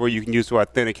port is where you can use to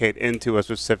authenticate into a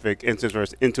specific instance or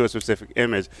into a specific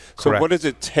image. So what does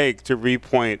it take to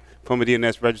repoint from a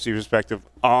DNS registry perspective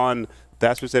on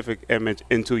that specific image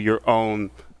into your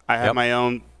own? I have my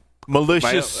own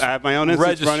malicious. I have my own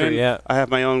instance registry, running. I have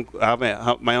my own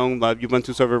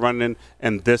Ubuntu server running,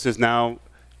 and this is now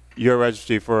your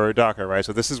registry for Docker, right?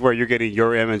 So this is where you're getting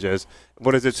your images.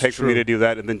 What does it take for me to do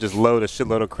that, and then just load a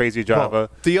shitload of crazy Java? Well,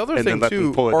 the other thing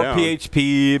too, or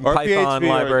PHP, Python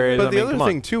libraries. But the other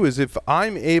thing too is if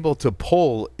I'm able to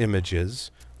pull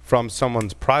images from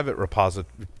someone's private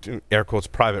repository, air quotes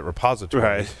private repository.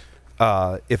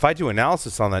 Right. If I do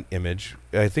analysis on that image,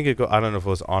 I think I don't know if it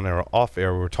was on air or off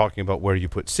air. We were talking about where you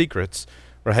put secrets,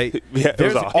 right? Yeah,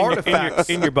 there's artifacts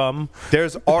in your bum.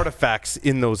 There's artifacts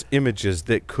in those images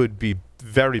that could be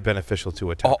very beneficial to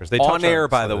attackers. They on air,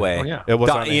 by the way. It was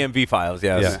 .env files,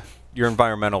 yes. Yeah. Your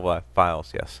environmental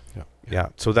files, yes. Yeah.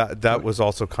 So that was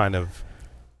also kind of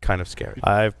scary.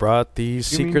 I've brought these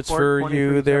secrets for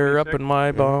you. They're up in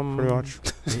my bum. Pretty much.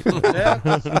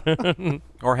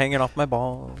 Or hanging off my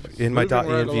balls. In my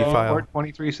 .env file.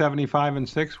 2375 and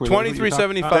 6.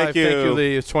 2375. Thank you,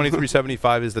 Lee.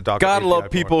 2375 is the Docker. Gotta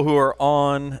love people who are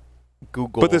on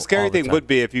Google. But the scary thing would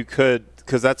be if you could,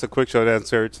 because that's a quick showdown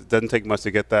search. It doesn't take much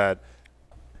to get that.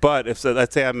 But if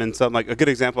let's say I'm in some, like a good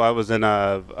example, I was in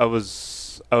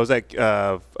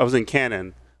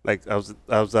Cannon. Like I was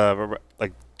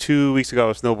like 2 weeks ago, I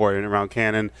was snowboarding around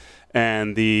Cannon,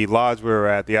 and the lodge we were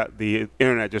at, the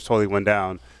internet just totally went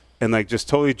down. And like just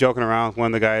totally joking around with one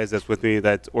of the guys that's with me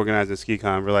that's organizing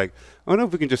SkiCon. We're like, I wonder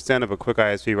if we can just stand up a quick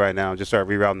ISP right now and just start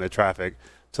rerouting the traffic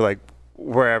to like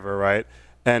wherever, right?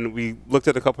 And we looked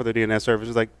at a couple of the DNS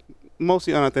services, like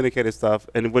mostly unauthenticated stuff,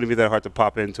 and it wouldn't be that hard to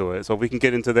pop into it. So if we can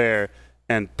get into there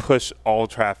and push all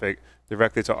traffic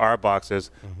directly to our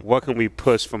boxes, what can we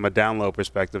push from a download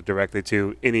perspective directly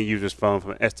to any user's phone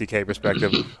from an SDK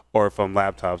perspective or from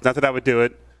laptops? Not that I would do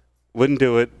it, wouldn't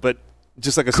do it, but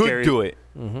just like a scary... Could do it.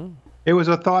 It was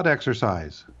a thought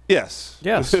exercise. Yes.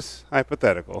 Yes. It's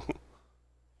hypothetical.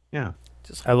 Yeah.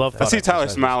 I love thought I see Tyler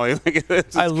exercises. smiling.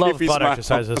 I love thought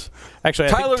exercises. Actually,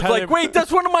 Tyler's like, wait,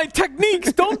 that's one of my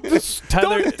techniques. Don't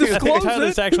disclose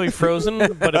Tyler's actually frozen,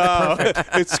 but it's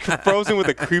perfect. It's frozen with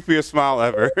the creepiest smile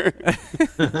ever.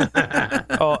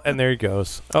 Oh, and there he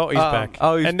goes. Oh, he's back.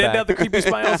 Oh, he's and back. then now the creepy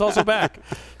smile is also back.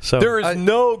 So there is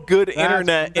no good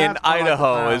internet in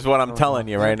Idaho, is what I'm telling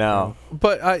you right now.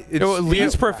 But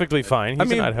Lee's perfectly fine.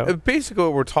 He's in Idaho. Basically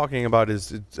what we're talking about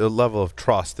is a level of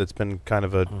trust that's been kind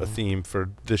of a theme for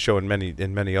this show and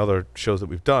many other shows that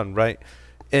we've done, right?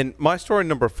 And my story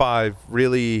number 5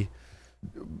 really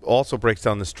also breaks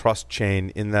down this trust chain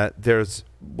in that there's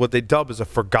what they dub as a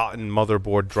forgotten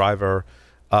motherboard driver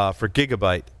for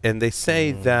Gigabyte, and they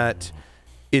say that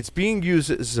it's being used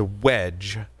as a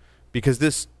wedge because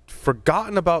this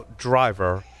forgotten about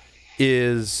driver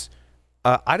is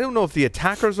I don't know if the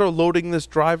attackers are loading this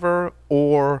driver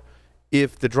or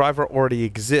if the driver already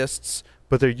exists,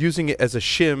 but they're using it as a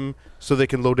shim so they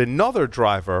can load another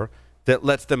driver that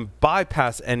lets them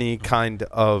bypass any kind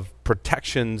of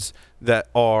protections that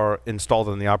are installed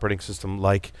on the operating system,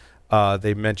 like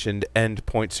they mentioned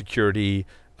endpoint security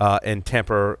and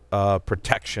tamper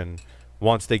protection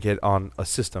once they get on a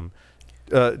system.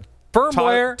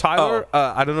 Firmware. Tyler,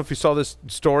 I don't know if you saw this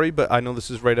story, but I know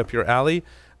this is right up your alley.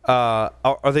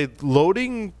 Are they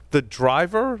loading the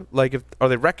driver? Like, are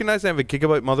they recognizing they have a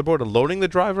gigabyte motherboard and loading the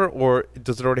driver, or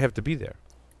does it already have to be there?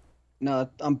 No,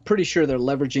 I'm pretty sure they're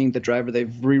leveraging the driver.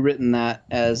 They've rewritten that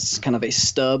as kind of a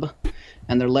stub,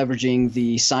 and they're leveraging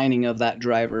the signing of that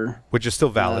driver, which is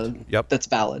still valid. Yep, that's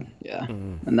valid. Yeah,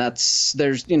 and this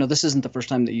isn't the first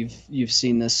time that you've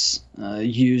seen this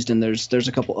used, and there's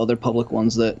a couple other public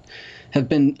ones that have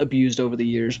been abused over the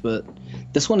years, but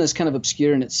this one is kind of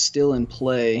obscure and it's still in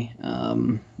play,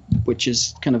 which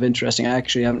is kind of interesting. I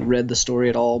actually haven't read the story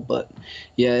at all, but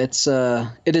yeah,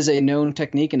 it is a known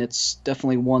technique, and it's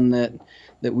definitely one that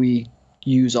we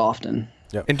use often.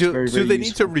 Yeah. And do they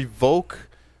need to revoke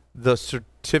the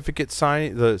certificate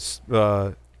signing,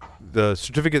 the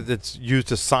certificate that's used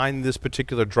to sign this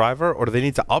particular driver, or do they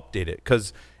need to update it?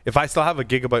 Because if I still have a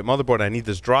gigabyte motherboard and I need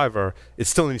this driver, it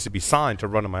still needs to be signed to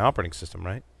run on my operating system,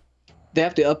 right? They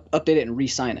have to update it and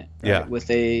re-sign it. Right? Yeah.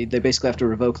 They basically have to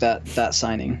revoke that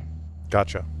signing.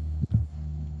 Gotcha.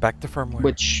 Back to firmware.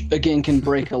 Which again can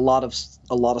break a lot of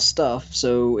stuff.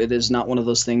 So it is not one of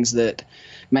those things that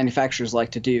manufacturers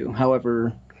like to do.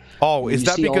 However, is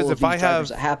that because if I have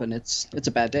that happen, it's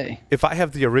a bad day. If I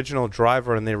have the original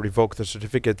driver and they revoke the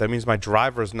certificate, that means my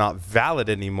driver is not valid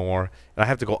anymore, and I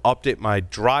have to go update my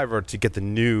driver to get the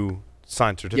new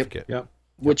signed certificate. Yep.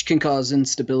 Which can cause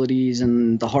instabilities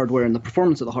in the hardware and the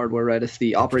performance of the hardware, right? If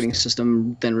the operating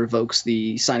system then revokes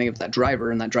the signing of that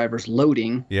driver and that driver's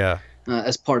loading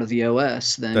as part of the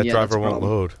OS, then that driver won't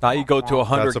load. Now you go to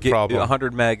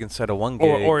 100 meg instead of 1 gig.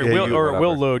 Or it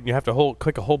will load, and you have to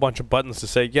click a whole bunch of buttons to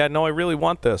say, yeah, no, I really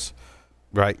want this.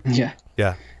 Right. Yeah.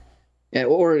 Yeah. Yeah,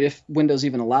 or if Windows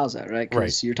even allows that, right?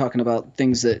 Because you're talking about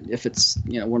things that if it's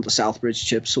one of the Southbridge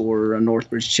chips or a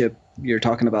Northbridge chip, you're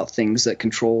talking about things that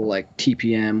control like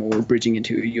TPM or bridging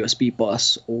into a USB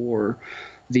bus or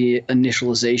the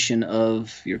initialization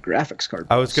of your graphics card.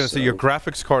 I was going to say your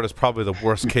graphics card is probably the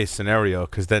worst case scenario,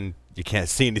 because then you can't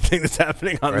see anything that's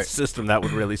happening on the system. That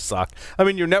would really suck. I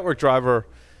mean, your network driver,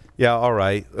 yeah, all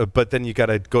right, but then you got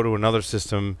to go to another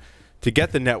system to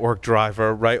get the network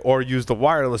driver, right, or use the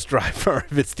wireless driver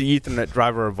if it's the Ethernet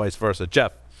driver or vice versa.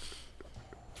 Jeff.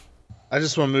 I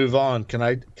just want to move on. Can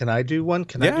I do one?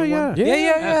 Can I do one?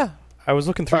 Yeah. I was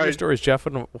looking through your stories, Jeff,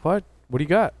 and what do you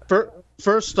got?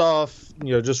 First off,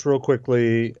 just real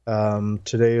quickly,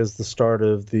 today is the start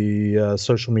of the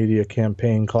social media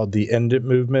campaign called the End It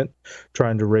Movement,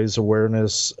 trying to raise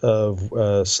awareness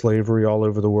of slavery all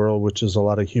over the world, which is a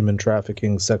lot of human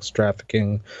trafficking, sex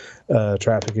trafficking,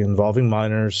 trafficking involving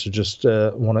minors. So just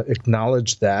want to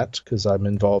acknowledge that, because I've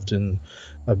been involved in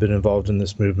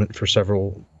this movement for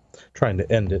trying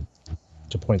to end it,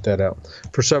 to point that out,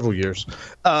 for several years.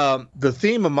 The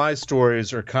theme of my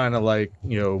stories are kind of like,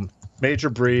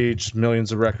 major breach,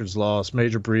 millions of records lost,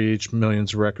 major breach,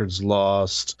 millions of records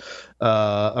lost.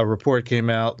 A report came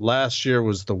out last year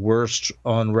was the worst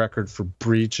on record for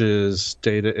breaches,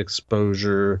 data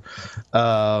exposure.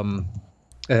 And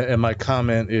my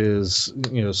comment is,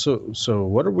 so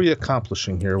what are we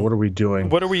accomplishing here? What are we doing?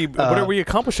 What are we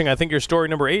accomplishing? I think your story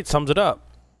number 8 sums it up.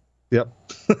 Yep.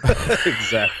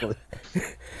 Exactly.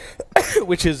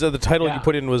 Which is the title you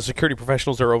put in was "Security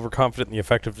Professionals Are Overconfident in the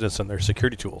Effectiveness of Their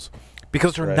Security Tools,"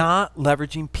 because they're not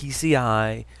leveraging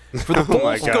PCI for the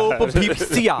full scope of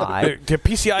PCI.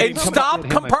 And stop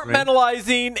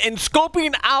compartmentalizing and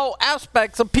scoping out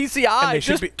aspects of PCI.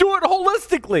 Just do it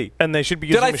holistically. And they should be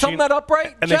using. Did I sum that up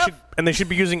right, Jeff? They should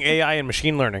be using AI and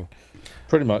machine learning.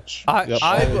 Pretty much.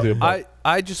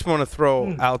 I just want to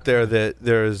throw out there that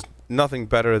there's nothing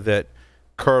better that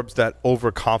curbs that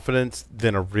overconfidence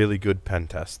than a really good pen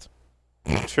test.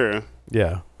 True.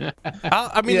 Yeah.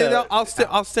 I'll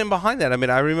stand behind that. I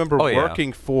mean, I remember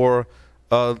working for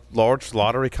a large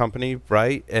lottery company,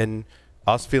 right? And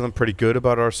us feeling pretty good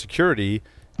about our security,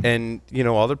 and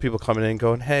other people coming in and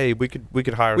going, "Hey, we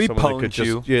could hire someone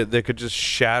that could just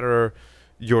shatter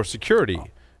your security."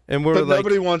 And but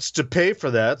nobody wants to pay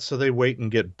for that, so they wait and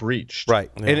get breached.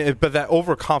 Right. Yeah. But that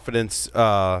overconfidence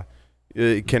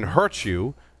it can hurt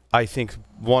you. I think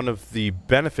one of the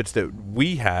benefits that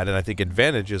we had, and I think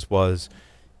advantages, was,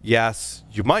 yes,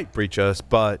 you might breach us,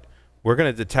 but we're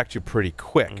going to detect you pretty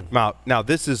quick. Now,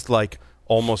 this is like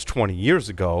almost 20 years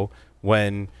ago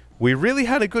when we really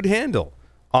had a good handle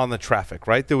on the traffic,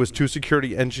 right? There was 2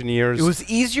 security engineers. It was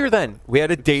easier then. We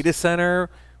had a data center.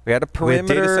 We had a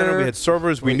perimeter. We had data center. We had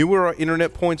servers. We knew where our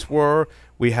internet points were.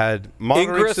 We had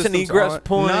monitoring ingress systems and egress on.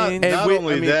 points. Not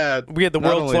only that, we had the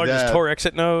world's largest Tor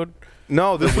exit node.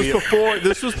 No, this was before.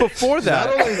 This was before that.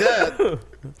 Not only that,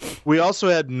 we also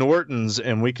had Norton's,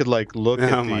 and we could like look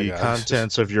at the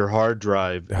contents of your hard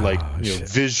drive, like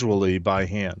visually by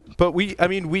hand. But we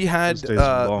had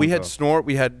Snort,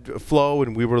 we had Flow,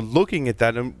 and we were looking at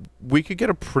that, and we could get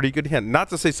a pretty good hand. Not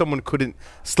to say someone couldn't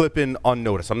slip in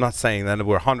unnoticed. I'm not saying that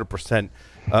we're 100%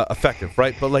 effective,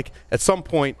 right? But like at some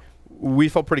point, we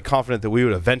felt pretty confident that we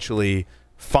would eventually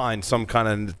find some kind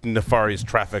of nefarious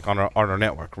traffic on our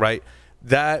network, right?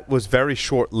 That was very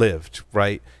short-lived,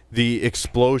 right? The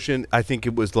explosion, I think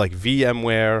it was like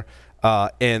VMware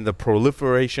and the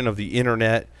proliferation of the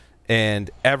internet,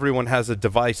 and everyone has a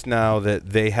device now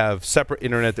that they have separate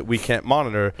internet that we can't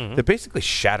monitor, that basically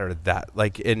shattered that.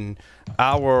 Like, in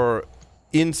our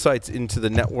insights into the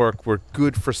network were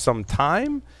good for some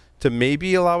time to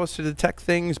maybe allow us to detect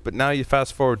things, but now you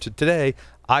fast forward to today,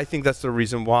 I think that's the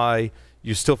reason why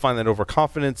you still find that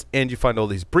overconfidence and you find all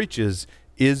these breaches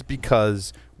is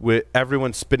because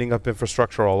everyone's spinning up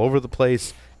infrastructure all over the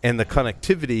place, and the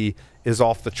connectivity is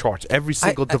off the charts. Every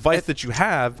single device that you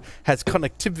have has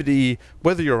connectivity,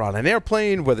 whether you're on an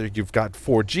airplane, whether you've got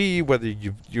 4G, whether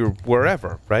you're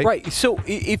wherever, right? Right. So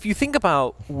if you think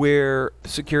about where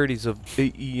securities have,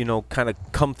 kind of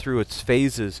come through its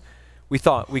phases, we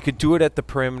thought we could do it at the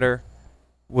perimeter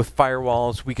with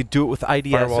firewalls. We could do it with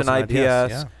IDS and IPS.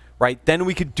 Yeah. Right, then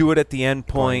we could do it at the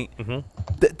endpoint.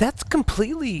 That's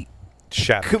completely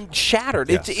shattered.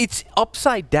 Yes. It's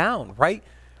upside down, right?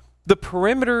 The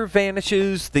perimeter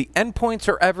vanishes. The endpoints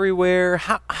are everywhere.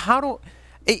 How do?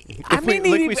 I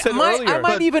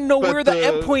might even know where the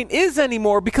endpoint is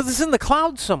anymore because it's in the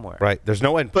cloud somewhere. Right. There's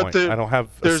no endpoint. I don't have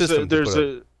a system.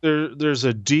 There's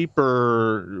a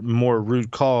deeper, more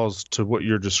root cause to what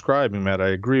you're describing, Matt. I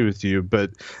agree with you,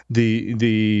 but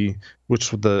the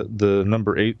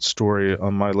number 8 story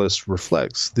on my list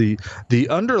reflects the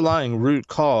underlying root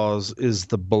cause is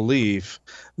the belief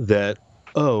that,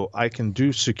 oh, I can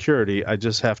do security, I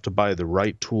just have to buy the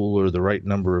right tool or the right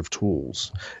number of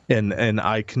tools, and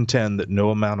I contend that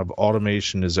no amount of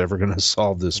automation is ever going to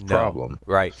solve this problem.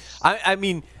 Right. I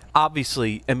mean,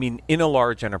 obviously, in a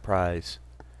large enterprise,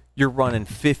 you're running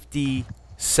 50,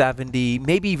 70,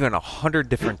 maybe even 100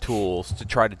 different tools to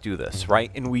try to do this,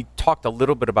 right? And we talked a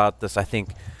little bit about this, I think,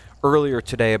 earlier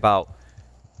today about,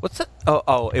 what's that?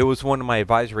 Oh, it was one of my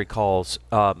advisory calls.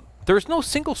 There's no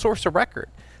single source of record.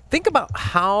 Think about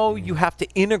how you have to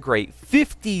integrate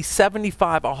 50,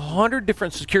 75, 100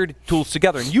 different security tools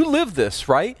together. And you live this,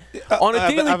 right? On a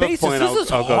daily basis, this is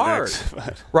hard,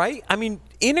 right? I mean,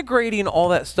 integrating all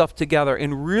that stuff together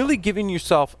and really giving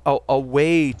yourself a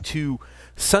way to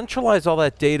centralize all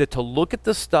that data to look at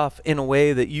this stuff in a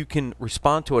way that you can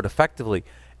respond to it effectively.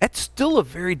 That's still a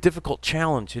very difficult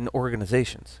challenge in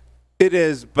organizations. It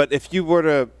is, but if you were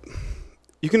to...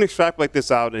 You can extrapolate this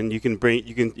out, and you can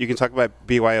talk about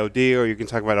BYOD, or you can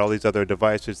talk about all these other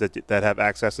devices that have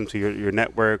access into your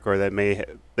network, or that may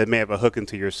have a hook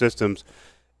into your systems.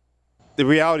 The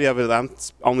reality of it, I'm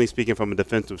only speaking from a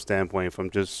defensive standpoint,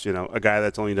 from just a guy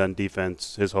that's only done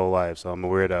defense his whole life, so I'm a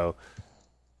weirdo.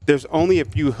 There's only a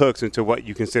few hooks into what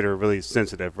you consider really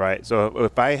sensitive, right? So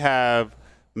if I have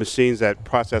machines that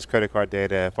process credit card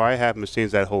data, if I have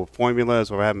machines that hold formulas,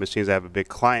 or I have machines that have a big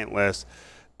client list,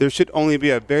 there should only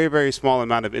be a very, very small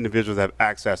amount of individuals that have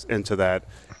access into that.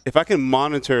 If I can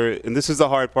monitor, and this is the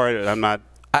hard part, and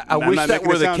I wish that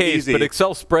were the case, but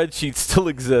Excel spreadsheets still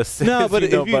exist. No, but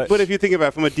if you think about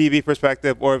it from a DB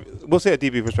perspective, or we'll say a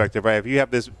DB perspective, right? If you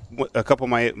have a couple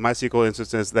of MySQL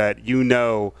instances that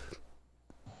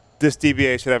this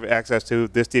DBA should have access to,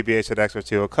 this DBA should have access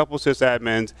to, a couple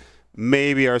sysadmins,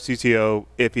 maybe our CTO,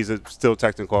 if he's still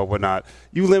technical or whatnot,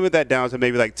 you limit that down to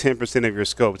maybe like 10% of your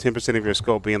scope, 10% of your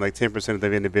scope being like 10% of the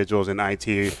individuals in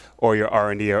IT or your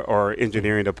R&D or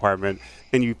engineering department,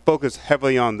 and you focus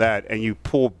heavily on that, and you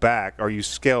pull back or you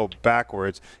scale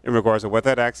backwards in regards to what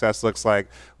that access looks like,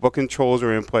 what controls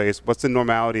are in place, what's the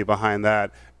normality behind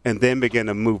that, and then begin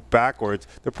to move backwards.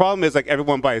 The problem is, like,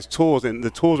 everyone buys tools, and the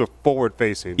tools are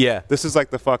forward-facing. Yeah. This is like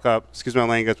the fuck up, excuse my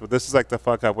language, but this is like the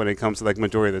fuck up when it comes to like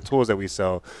majority of the tools that we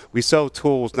sell. We sell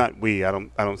tools, I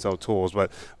don't sell tools,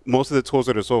 but most of the tools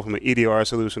that are sold from an EDR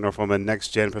solution or from a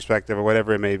next-gen perspective or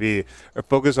whatever it may be are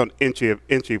focused on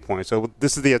entry points. So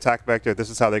this is the attack vector. This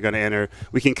is how they're going to enter.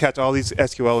 We can catch all these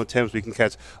SQL attempts. We can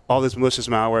catch all this malicious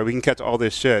malware. We can catch all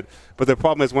this shit. But the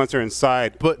problem is once they're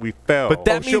inside, we fail. But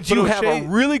that means you have a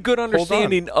really good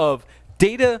understanding of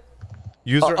data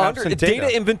User apps and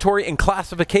data inventory and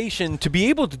classification to be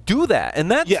able to do that, and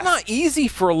that's not easy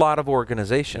for a lot of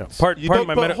organizations. Pardon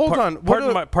my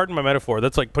metaphor.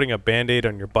 That's like putting a Band-Aid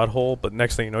on your butthole, but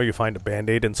next thing you know, you find a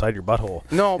Band-Aid inside your butthole.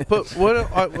 No, but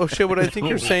what I think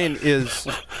you're saying is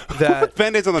that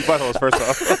Band-Aids on the buttholes, first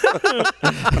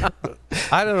off.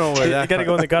 I don't know where that. You gotta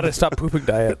go on the gotta stop pooping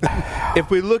diet.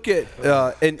 If we look at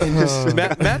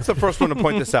Matt's the first one to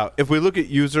point this out. If we look at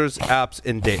users, apps,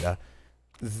 and data,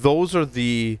 those are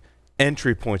the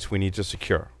entry points we need to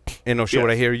secure. And O'Shea,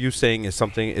 what I hear you saying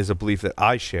is a belief that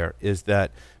I share, is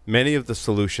that many of the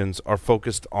solutions are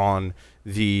focused on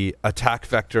the attack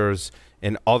vectors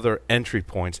and other entry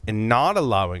points and not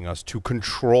allowing us to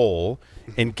control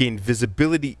and gain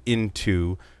visibility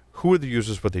into who are the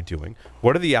users, what they're doing,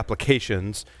 what are the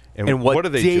applications, and what are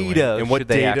they doing, and what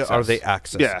data are they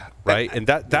accessing. Yeah. Right? And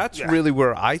that's really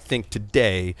where I think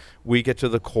today we get to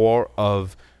the core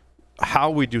of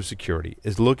how we do security,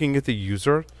 is looking at the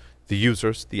users,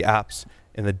 the apps,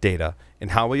 and the data, and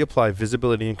how we apply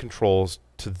visibility and controls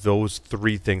to those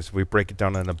three things. We break it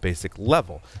down on a basic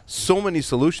level. So many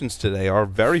solutions today are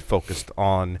very focused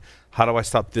on how do I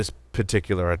stop this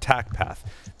particular attack path.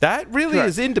 That really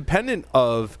is independent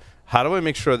of how do I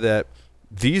make sure that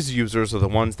these users are the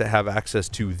ones that have access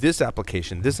to this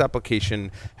application. This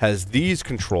application has these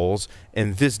controls,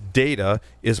 and this data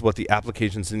is what the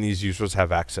applications and these users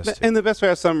have access to. And the best way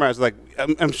to summarize, like,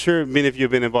 I'm sure many of you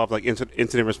have been involved, like,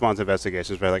 incident response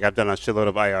investigations, right? Like, I've done a shitload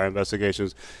of IR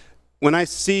investigations. When I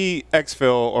see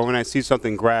exfil or when I see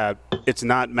something grabbed, it's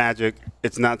not magic.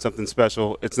 It's not something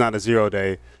special. It's not a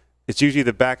 0-day. It's usually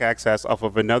the back access off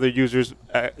of another user's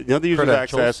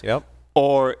access,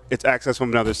 or it's access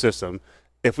from another system.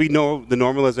 If we know the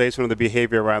normalization of the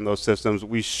behavior around those systems,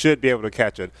 we should be able to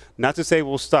catch it. Not to say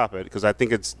we'll stop it, because I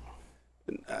think it's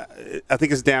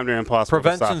damn near impossible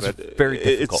to stop it. Prevention's very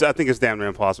difficult. I think it's damn near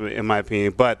impossible, in my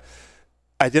opinion. But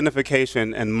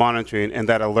identification and monitoring and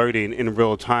that alerting in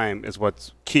real time is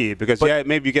what's key. Because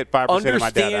maybe you get 5% of my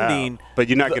data out, but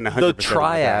you're not getting 100% the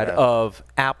triad of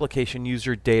application,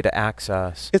 user, data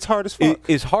access. It's hard as fuck.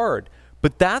 Is hard,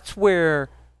 but that's where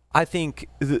I think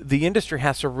the industry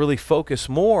has to really focus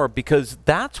more, because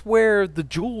that's where the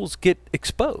jewels get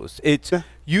exposed. It's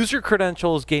user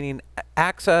credentials gaining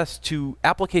access to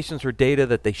applications or data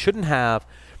that they shouldn't have,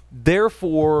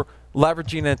 therefore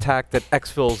leveraging an attack that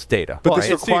exfils data. But this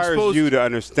requires you to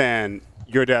understand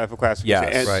your data for classification.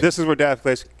 Yes, and this is where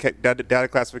data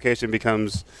classification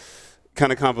becomes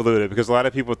kind of convoluted, because a lot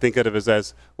of people think of it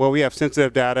as, well, we have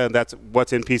sensitive data, and that's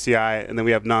what's in PCI, and then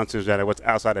we have non-sensitive data, what's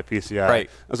outside of PCI. Right.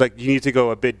 I was like, you need to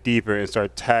go a bit deeper and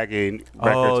start tagging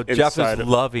records Jeff inside is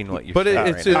loving what you're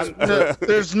saying.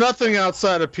 There's nothing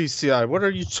outside of PCI. What are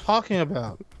you talking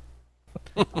about?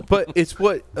 But it's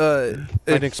what an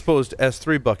exposed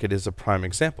S3 bucket is a prime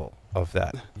example of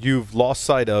that. You've lost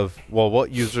sight of, well,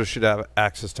 what users should have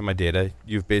access to my data.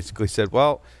 You've basically said,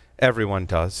 well, everyone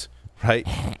does. Right?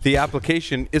 The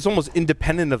application is almost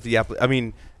independent of the I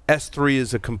mean, S3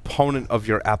 is a component of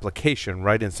your application,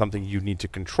 right? And something you need to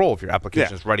control. If your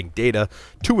application is writing data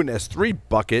to an S3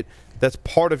 bucket, that's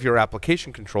part of your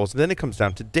application controls. And then it comes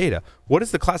down to data. What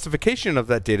is the classification of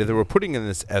that data that we're putting in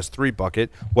this S3 bucket?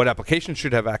 What applications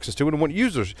should have access to it, and what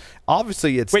users?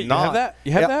 Obviously, it's not. You have that?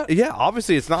 You have that? Yeah,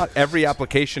 obviously, it's not every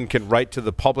application can write to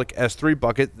the public S3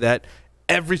 bucket that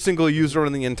every single user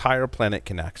on the entire planet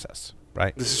can access,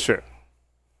 right? This is true.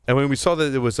 And when we saw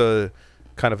that it was a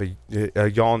kind of a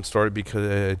yawn story, because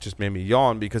it just made me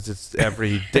yawn, because it's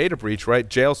every data breach, right?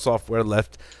 Jail software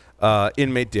left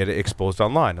inmate data exposed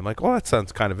online. I'm like, oh, that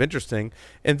sounds kind of interesting.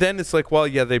 And then it's like, well,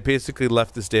 yeah, they basically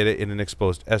left this data in an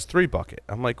exposed S3 bucket.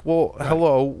 I'm like, well,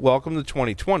 hello, welcome to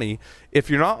 2020.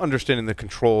 If you're not understanding the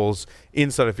controls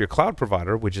inside of your cloud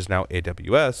provider, which is now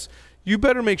AWS, you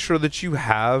better make sure that you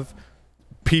have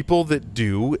people that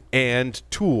do and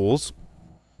tools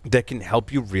that can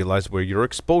help you realize where your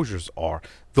exposures are.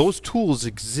 Those tools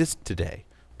exist today,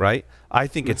 right? I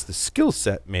think it's the skill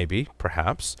set, maybe,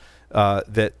 perhaps,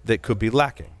 that could be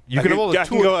lacking. I can go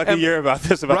like a year about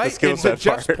this, about the skill set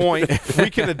part. Jeff's point, we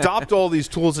can adopt all these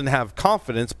tools and have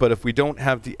confidence, but if we don't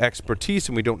have the expertise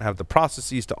and we don't have the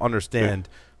processes to understand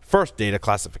first data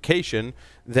classification,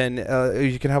 then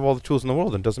you can have all the tools in the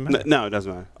world and it doesn't matter. No, it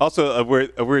doesn't matter. Also,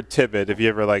 a weird tidbit, if you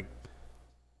ever, like,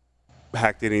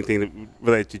 hacked anything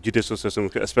related to judicial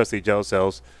systems, especially jail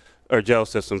cells, or jail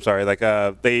systems, sorry, like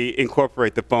they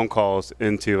incorporate the phone calls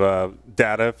into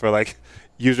data for, like,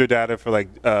 user data for, like,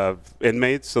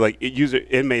 inmates. So, like,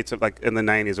 inmates of, like, in the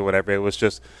 90s or whatever, it was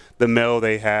just the mail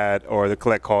they had or the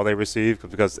collect call they received,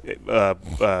 because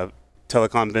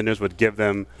telecom vendors would give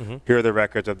them, here are the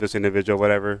records of this individual,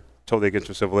 whatever, totally against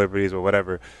your civil liberties or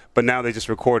whatever. But now they just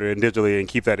record it digitally and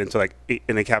keep that into like an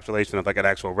encapsulation of like an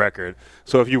actual record.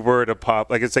 So if you were to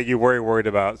pop, like, let's say you were worried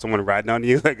about someone ratting on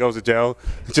you that goes to jail,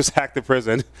 just hack the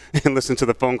prison and listen to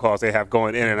the phone calls they have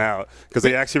going in and out, because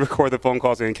they actually record the phone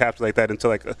calls and encapsulate that into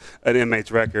like an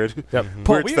inmate's record. Yep.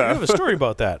 Paul, we have a story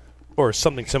about that. Or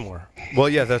something similar. Well,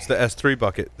 yeah, that's the S3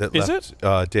 bucket that is left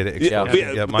it? data.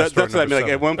 Yeah, that's what I mean. Like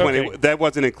at one point, that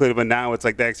wasn't included, but now it's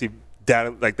like they actually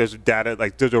data, like there's data,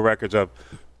 like digital records of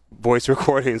voice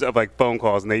recordings of like phone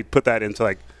calls, and they put that into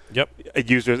like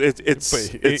users.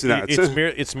 It's nuts.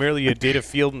 It's merely a data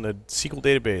field in the SQL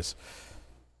database,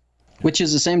 which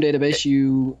is the same database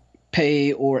you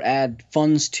pay or add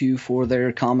funds to for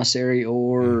their commissary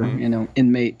or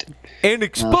inmate, and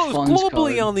exposed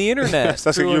globally on the internet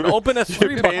through an open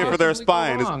S3 you're paying for their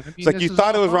spine. It's like you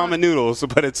thought it was ramen noodles,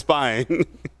 but it's spine.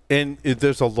 And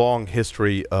there's a long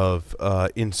history of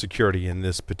insecurity in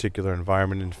this particular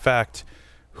environment. In fact,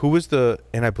 who was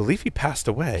and I believe he passed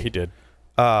away. He did.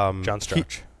 John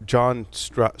Strauch. John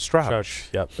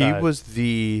Strauch. Yep. He was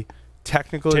the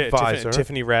technical advisor.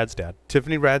 Tiffany Rad's dad.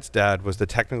 Tiffany Rad's dad was the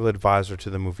technical advisor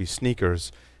to the movie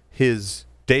Sneakers. His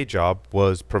day job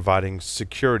was providing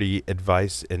security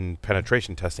advice and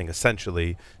penetration testing,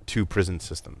 essentially, to prison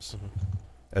systems.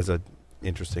 As a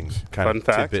interesting kind of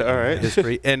fact. tidbit All right. in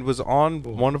history, and was on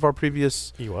one of our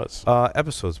previous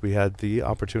episodes. We had the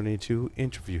opportunity to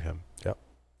interview him. Yep.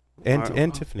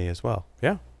 And Tiffany as well.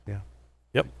 Yeah.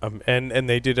 Yep, and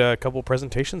they did a couple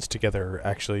presentations together,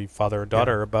 actually, father and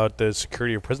daughter, about the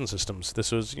security of prison systems.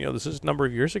 This was, this is a number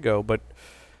of years ago, but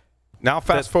now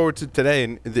fast forward to today,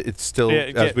 and it's still,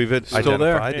 as we've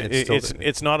identified,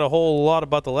 it's not a whole lot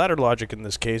about the ladder logic in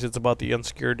this case. It's about the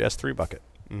unsecured S3 bucket.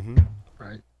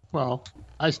 Right. Well,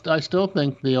 I still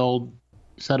think the old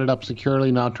set it up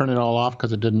securely, now turn it all off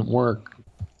because it didn't work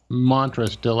mantra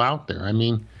is still out there. I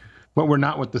mean, but we're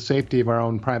not with the safety of our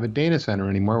own private data center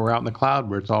anymore. We're out in the cloud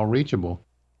where it's all reachable.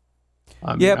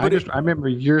 I remember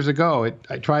years ago,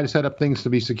 I tried to set up things to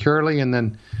be securely, and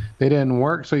then they didn't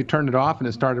work, so you turned it off, and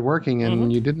it started working,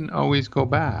 and you didn't always go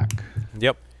back.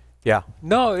 Yep. Yeah.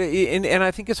 No, and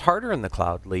I think it's harder in the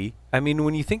cloud, Lee. I mean,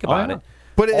 when you think about it.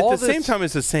 But at the same time,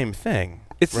 it's the same thing.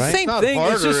 It's the same thing.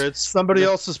 It's somebody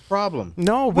else's problem.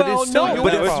 No, but it's still your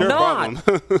problem.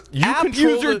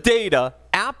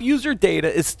 App user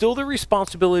data is still the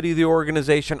responsibility of the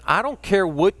organization. I don't care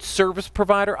what service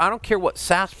provider, I don't care what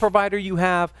SaaS provider you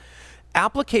have.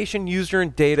 Application user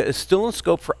and data is still in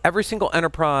scope for every single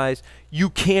enterprise. You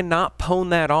cannot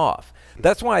pwn that off.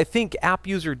 That's why I think app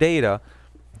user data,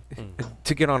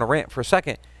 to get on a rant for a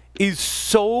second, is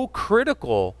so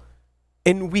critical.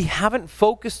 And we haven't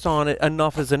focused on it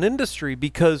enough as an industry,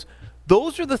 because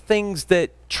those are the things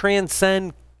that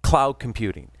transcend cloud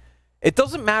computing. It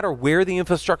doesn't matter where the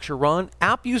infrastructure run.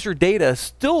 App user data is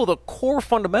still the core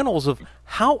fundamentals of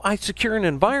how I secure an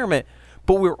environment.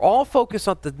 But we're all focused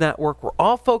on the network. We're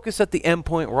all focused at the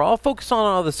endpoint. We're all focused on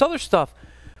all this other stuff.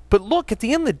 But look, at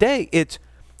the end of the day, it's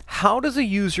how does a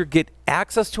user get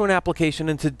access to an application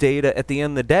and to data at the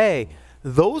end of the day?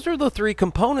 Those are the three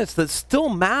components that still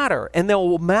matter, and they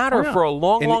will matter for a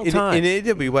long time. In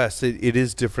AWS, it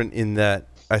is different in that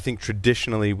I think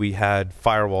traditionally we had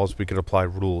firewalls we could apply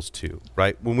rules to,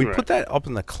 right? When we put that up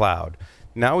in the cloud,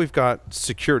 now we've got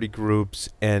security groups,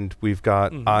 and we've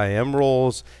got IAM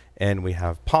roles, and we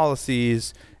have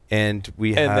policies, and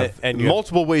we have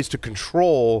multiple ways to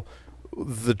control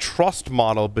the trust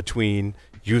model between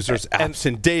users, apps,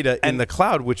 and data in the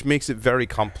cloud, which makes it very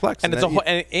complex. And it's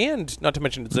and not to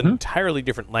mention, it's an entirely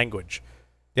different language.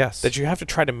 Yes, that you have to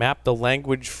try to map the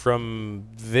language from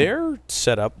their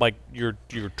setup, like your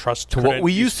trust to what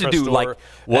we used to do. Like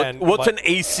what's an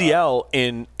ACL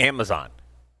in Amazon?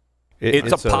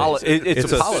 It's a policy,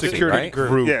 security right?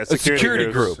 group. Yeah, a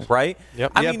security group, right?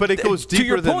 Yep. I mean, but it goes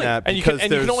deeper than that, and you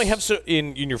can only have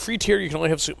in your free tier. You can only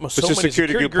have so many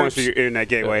security group points for your internet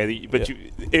gateway. But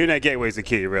internet gateway is the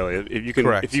key, really.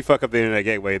 If you fuck up the internet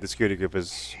gateway, the security group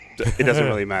it doesn't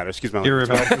really matter. Excuse me.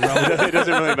 It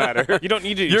doesn't really matter. You don't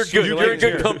need to. You're good. You're in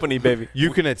good company, baby. You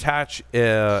can attach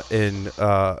a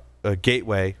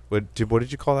gateway. What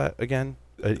did you call that again?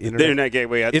 The internet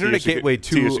gateway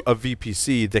to a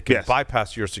VPC that can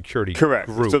bypass your security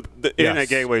group. So the internet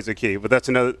gateway is the key, but that's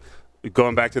another.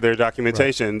 Going back to their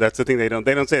documentation, that's the thing they don't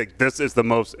say. Like, this is the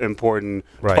most important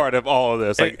part of all of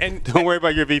this. Like, and don't worry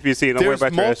about your VPC, and don't worry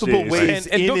about your SGs. There's multiple ways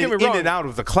in and out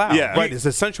of the cloud. Right, it's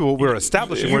essentially what we're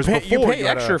establishing. You pay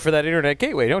extra for that internet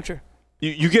gateway, don't you?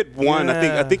 You get one.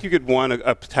 I think you get one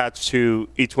attached to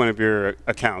each one of your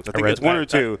accounts. I think it's one or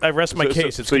two. I rest my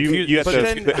case. It's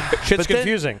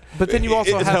confusing. But then you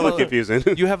also it's have hella confusing.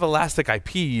 You have elastic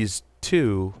IPs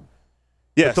too.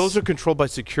 Yes, but those are controlled by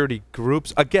security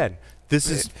groups. Again, this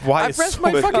is why I've rest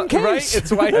my fucking case. Right?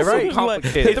 It's why it's so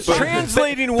complicated. It's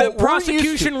translating what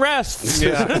prosecution rests.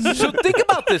 Yeah. So think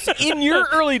about this. In your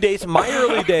early days, my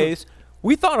early days,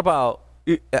 we thought about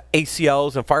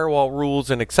ACLs and firewall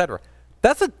rules and etc.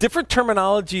 That's a different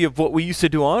terminology of what we used to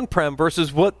do on-prem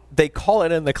versus what they call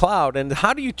it in the cloud. And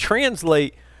how do you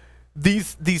translate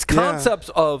these concepts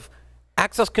of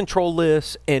access control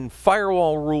lists and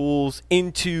firewall rules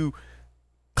into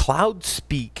cloud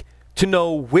speak to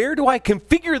know where do I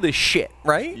configure this shit,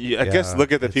 right? Yeah, I guess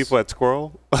look at the people at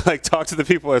Squirrel. Like talk to the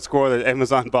people at Squirrel that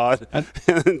Amazon bought and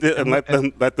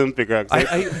let them figure out.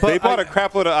 They bought a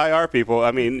crap load of IR people.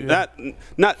 I mean, not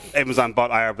Amazon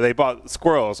bought IR, but they bought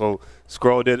Squirrel. So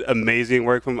Squirrel did amazing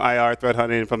work from IR threat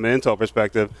hunting from an Intel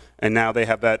perspective, and now they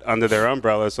have that under their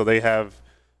umbrella. So they have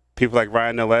people like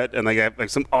Ryan Nillette, and they have like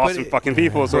some awesome fucking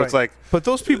people. So it's like, but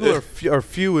those people are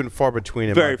few and far between,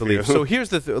 in my belief. So here's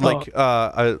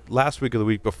the last week or the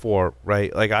week before,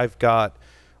 right? Like I've got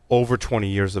over 20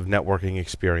 years of networking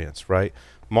experience, right?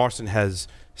 Marcin has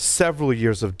several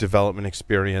years of development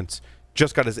experience.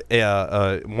 Just got his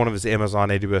one of his Amazon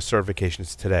AWS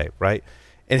certifications today, right?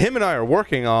 And him and I are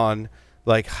working on,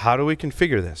 like, how do we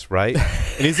configure this, right?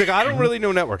 And he's like, I don't really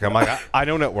know networking. I'm like, I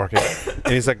know networking.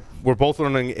 And he's like, we're both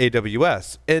learning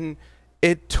AWS. And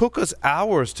it took us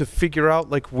hours to figure out,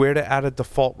 like, where to add a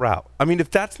default route. I mean, if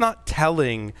that's not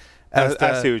telling as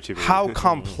to how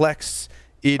complex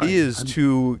it is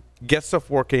to get stuff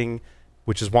working,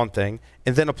 which is one thing,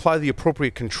 and then apply the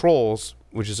appropriate controls,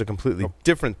 which is a completely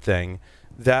different thing.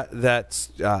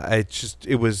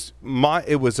 It was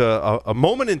a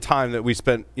moment in time that we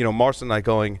spent, Marcin and I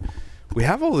going, we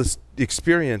have all this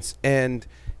experience, and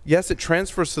yes, it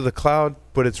transfers to the cloud,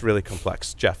 but it's really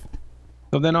complex. Jeff.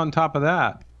 So then on top of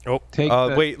that,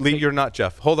 wait, Lee, you're not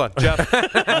Jeff. Hold on, Jeff.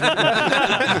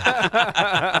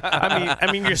 I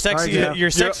mean, you're sexy. You're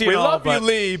sexy. We love you,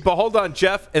 Lee, but hold on,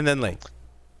 Jeff, and then Lee.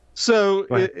 So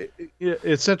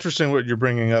it's interesting what you're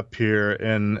bringing up here,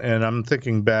 and I'm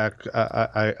thinking back.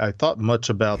 I thought much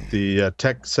about the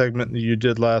tech segment that you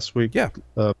did last week,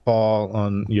 Paul,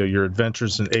 on your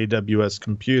adventures in AWS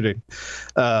computing,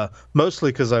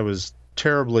 mostly because I was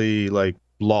terribly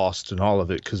lost in all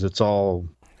of it because it's all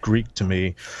Greek to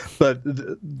me. But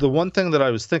the one thing that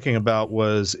I was thinking about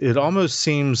was it almost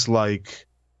seems like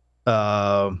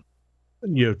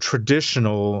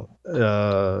traditional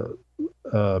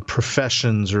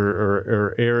professions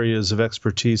or areas of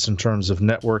expertise in terms of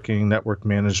networking, network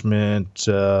management,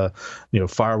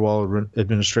 firewall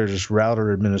administrators,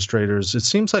 router administrators. It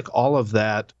seems like all of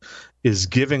that is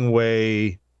giving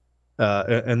way,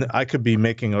 and I could be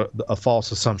making a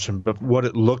false assumption, but what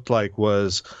it looked like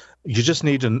was you just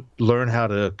need to learn how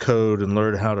to code and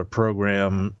learn how to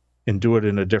program and do it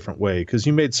in a different way. Because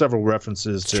you made several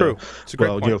references to, true. It's a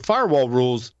great point. Firewall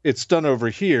rules, it's done over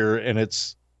here, and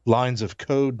it's lines of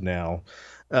code now,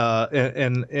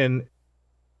 and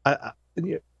I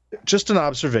just an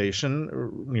observation.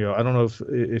 I don't know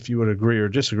if you would agree or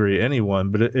disagree, anyone,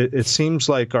 but it seems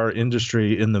like our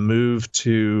industry, in the move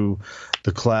to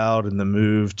the cloud and the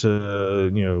move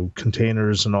to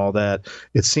containers and all that,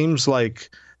 it seems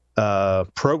like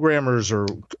programmers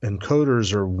and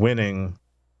coders are winning,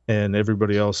 and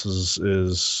everybody else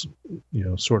is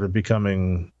sort of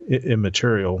becoming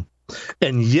immaterial,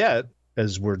 and yet,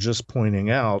 as we're just pointing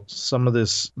out, some of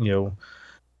this, the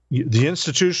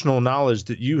institutional knowledge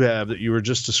that you have, that you were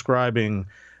just describing,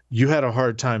 you had a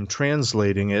hard time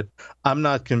translating it. I'm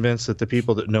not convinced that the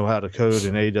people that know how to code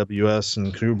in AWS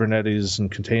and Kubernetes and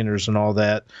containers and all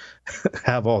that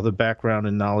have all the background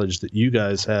and knowledge that you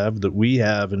guys have, that we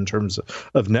have in terms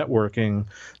of networking.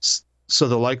 So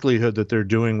the likelihood that they're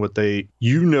doing what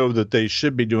that they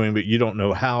should be doing, but you don't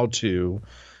know how to,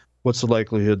 what's the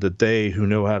likelihood that they who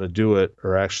know how to do it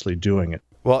are actually doing it?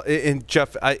 Well, and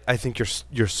Jeff, I think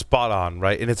you're spot on,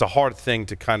 right? And it's a hard thing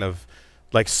to kind of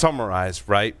summarize,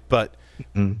 right? But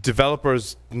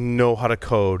developers know how to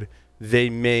code.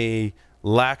 They may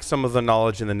lack some of the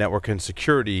knowledge in the network and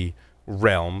security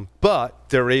realm, but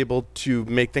they're able to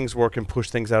make things work and push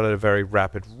things out at a very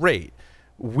rapid rate.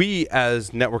 We,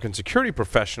 as network and security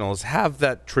professionals, have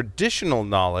that traditional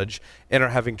knowledge and are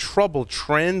having trouble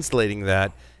translating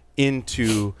that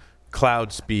into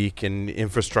cloud speak and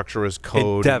infrastructure as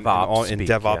code and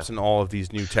DevOps and all of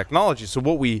these new technologies. So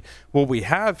what we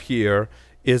have here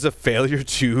is a failure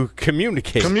to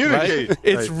communicate. Communicate.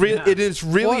 Right? It is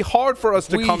really hard for us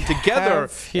to come together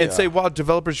and say, wow,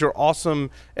 developers, you're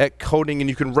awesome at coding and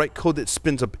you can write code that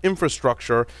spins up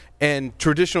infrastructure. And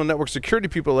traditional network security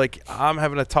people are like, I'm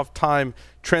having a tough time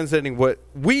translating what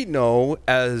we know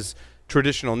as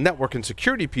traditional network and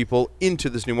security people into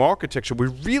this new architecture. We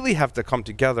really have to come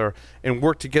together and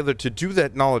work together to do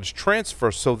that knowledge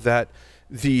transfer so that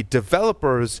the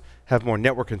developers have more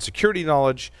network and security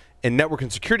knowledge, and network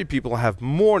and security people have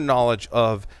more knowledge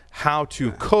of how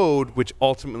to code, which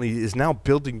ultimately is now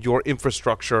building your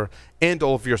infrastructure and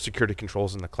all of your security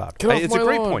controls in the cloud. It's a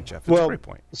great point, Jeff. It's a great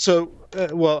point. So,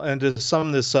 and to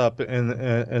sum this up,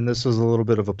 and this is a little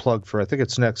bit of a plug for, I think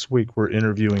it's next week, we're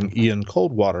interviewing Ian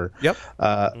Coldwater. Yep.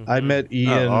 I met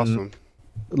Ian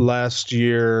last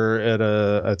year at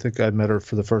I think I met her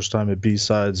for the first time at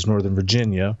B-Sides, Northern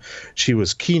Virginia. She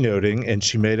was keynoting, and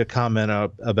she made a comment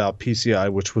about PCI,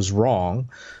 which was wrong.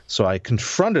 So I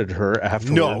confronted her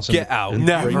afterwards. No, get out.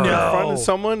 Never confronted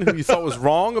someone who you thought was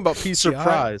wrong about PCI?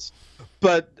 Surprise.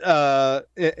 But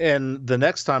and the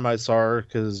next time I saw her,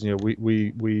 because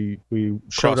we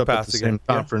showed up at the same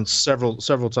conference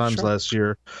several times last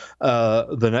year.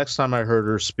 The next time I heard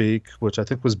her speak, which I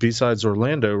think was B-Sides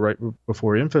Orlando, right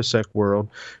before InfoSec World,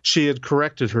 she had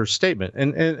corrected her statement,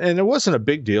 and it wasn't a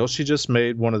big deal. She just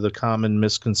made one of the common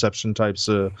misconception types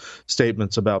of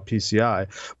statements about PCI.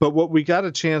 But what we got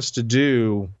a chance to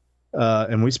do.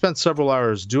 And we spent several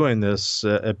hours doing this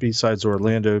at B-Sides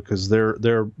Orlando because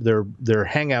their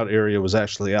hangout area was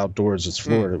actually outdoors. It's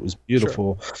Florida. It was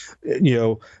beautiful.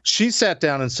 Sure. She sat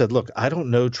down and said, "Look, I don't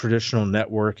know traditional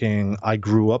networking. I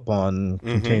grew up on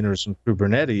containers and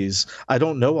Kubernetes. I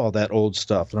don't know all that old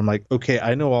stuff." And I'm like, "Okay,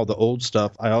 I know all the old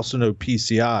stuff. I also know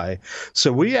PCI."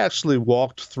 So we actually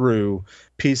walked through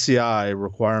PCI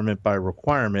requirement by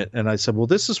requirement, and I said, well,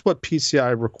 this is what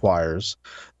PCI requires.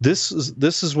 This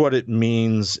is what it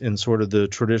means in sort of the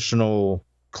traditional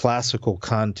classical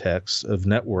context of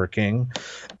networking,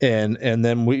 and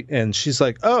then she's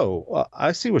like, oh,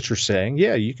 I see what you're saying.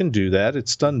 Yeah, you can do that.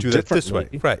 It's done differently this way,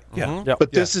 right? Yeah,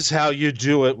 but this is how you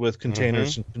do it with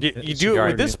containers. You do it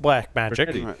with this black magic.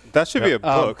 Right. That should be a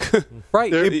book,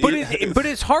 right? But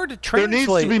it's hard to translate. There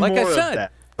needs to be like more I said. of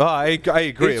that. Oh, I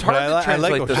agree. It's but hard to I like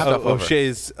translate this stuff over.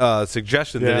 O'Shea's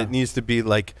suggestion that it needs to be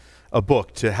like a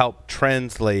book to help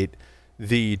translate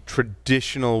the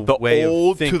traditional way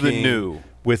old of thinking to the new.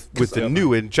 With the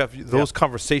new. And Jeff, those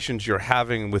conversations you're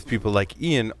having with people like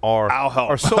Ian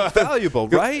are so valuable,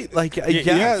 right? Like,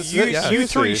 you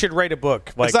three should write a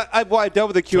book. Like, I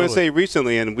dealt with the QSA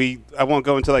recently, and I won't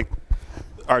go into like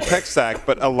our tech stack,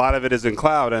 but a lot of it is in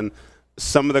cloud, and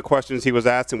some of the questions he was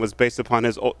asking was based upon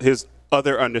his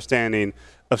other understanding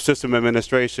of system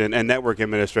administration and network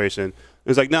administration. It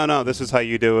was like, no, this is how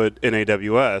you do it in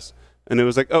AWS. And it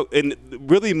was like, oh, and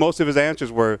really most of his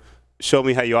answers were, show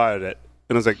me how you audit it.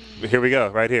 And I was like, here we go,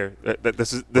 right here.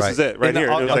 This is it, right here.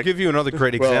 I'll give you another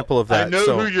great example of that. I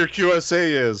know who your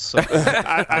QSA is. So.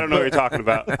 I don't know what you're talking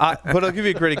about. But I'll give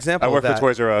you a great example I work of that. for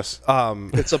Toys R Us.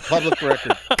 It's a public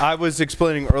record. I was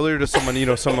explaining earlier to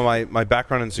someone, some of my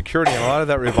background in security, and a lot of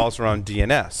that revolves around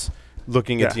DNS,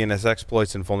 looking at DNS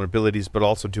exploits and vulnerabilities, but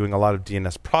also doing a lot of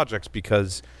DNS projects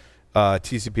because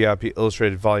TCP/IP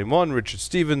Illustrated Volume 1, Richard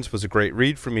Stevens, was a great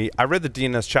read for me. I read the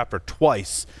DNS chapter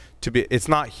twice. It's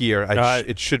not here.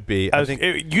 It should be. I think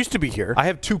it used to be here. I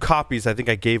have 2 copies. I think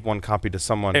I gave 1 copy to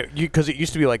someone. Because it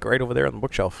used to be like right over there on the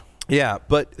bookshelf. Yeah,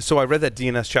 but so I read that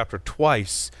DNS chapter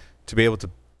twice to be able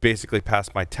to basically pass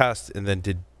my test, and then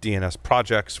did DNS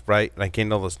projects, right? And I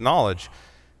gained all this knowledge.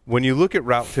 When you look at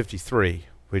Route 53,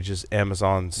 which is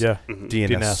Amazon's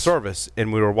DNS service,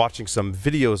 and we were watching some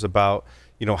videos about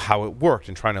how it worked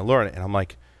and trying to learn it, and I'm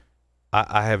like,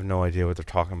 I have no idea what they're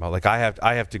talking about. Like I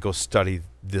have to go study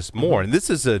this more. And this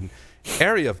is an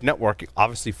area of networking,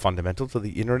 obviously fundamental to the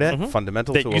internet,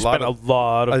 fundamental to a lot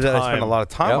of time. I spent a lot of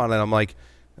time on it. I'm like,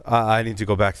 I need to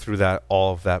go back through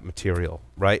all of that material,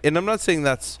 right? And I'm not saying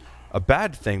that's a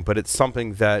bad thing, but it's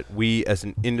something that we as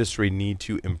an industry need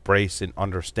to embrace and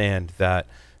understand, that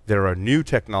there are new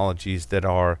technologies that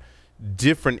are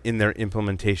different in their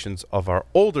implementations of our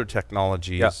older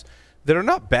technologies that are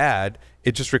not bad.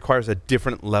 It just requires a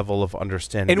different level of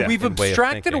understanding. And we've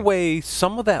abstracted away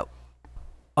some of that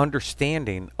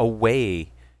understanding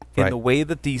away in the way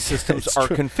that these systems are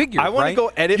configured. I want to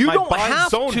go edit my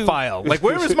bind zone file. Like,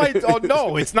 where is my? Oh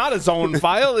no, it's not a zone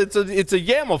file. It's a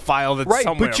YAML file that's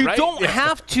somewhere. But you don't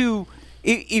have to.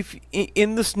 If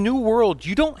in this new world,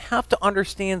 you don't have to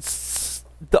understand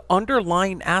the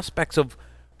underlying aspects of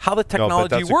how the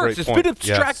technology works. It's been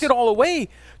abstracted all away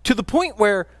to the point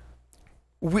where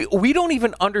we don't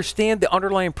even understand the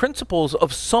underlying principles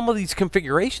of some of these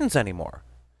configurations anymore.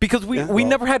 Because we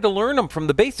never had to learn them from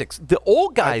the basics. The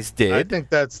old guys did. I think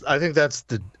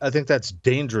that's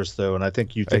dangerous though, and I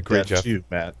think you think that too,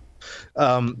 Matt.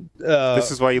 This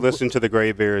is why you listen to the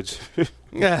Graybeards.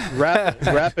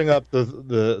 Wrapping up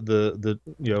the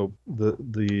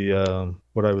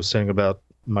what I was saying about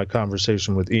my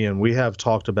conversation with Ian, we have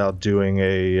talked about doing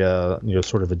a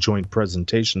sort of a joint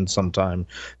presentation sometime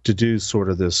to do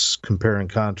sort of this compare and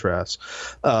contrast.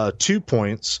 2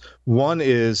 points. One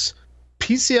is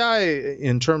PCI,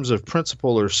 in terms of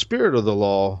principle or spirit of the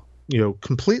law,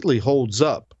 completely holds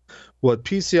up. What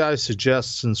PCI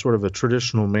suggests in sort of a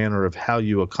traditional manner of how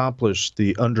you accomplish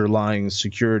the underlying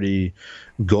security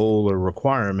goal or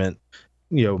requirement,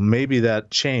 maybe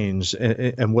that changed.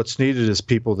 And what's needed is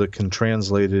people that can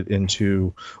translate it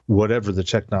into whatever the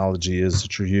technology is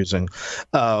that you're using.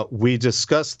 We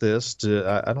discussed this.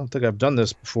 I don't think I've done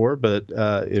this before, but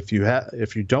if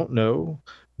you don't know,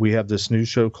 we have this new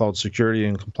show called Security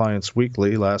and Compliance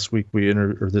Weekly.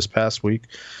 This past week,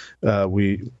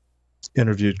 we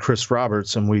interviewed Chris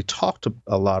Roberts, and we talked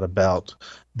a lot about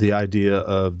the idea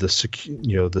of the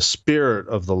spirit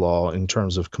of the law in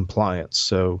terms of compliance.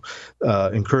 So,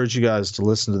 encourage you guys to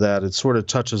listen to that. It sort of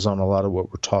touches on a lot of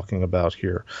what we're talking about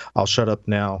here. I'll shut up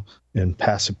now and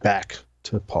pass it back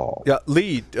to Paul. Yeah,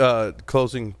 Lee,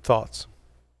 closing thoughts.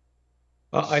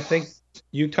 I think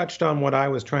you touched on what I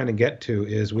was trying to get to,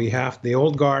 is the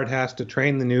old guard has to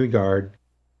train the new guard,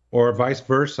 or vice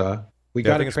versa. We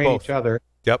got to train each other.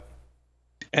 Yep.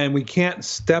 And we can't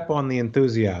step on the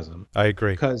enthusiasm. I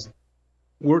agree. Because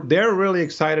they're really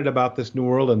excited about this new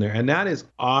world in there, and that is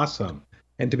awesome.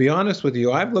 And to be honest with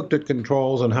you, I've looked at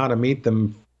controls and how to meet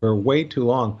them for way too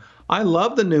long. I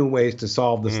love the new ways to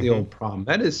solve the old problem.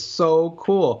 That is so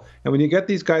cool. And when you get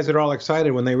these guys that are all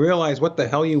excited, when they realize what the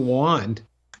hell you want,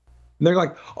 and they're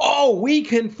like, oh, we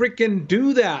can freaking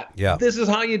do that. Yeah. This is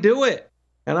how you do it.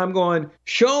 And I'm going,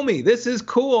 show me. This is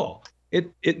cool.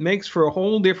 It makes for a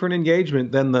whole different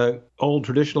engagement than the old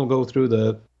traditional go through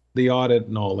the audit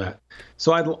and all that.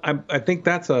 So I think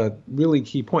that's a really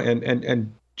key point.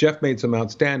 And Jeff made some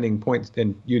outstanding points,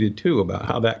 and you did too, about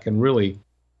how that can really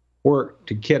work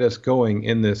to get us going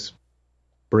in this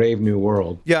brave new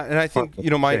world. Yeah, and I think,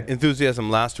 my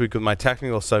enthusiasm last week with my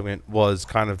technical segment was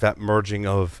kind of that merging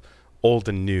of old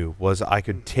and new, was I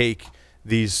could take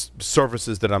these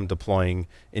services that I'm deploying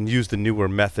and use the newer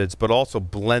methods, but also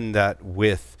blend that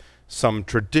with some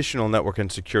traditional network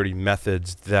and security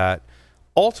methods that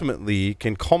ultimately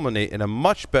can culminate in a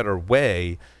much better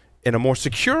way, in a more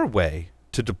secure way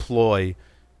to deploy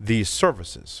these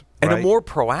services. In a more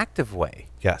proactive way.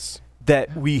 Yes.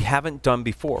 That we haven't done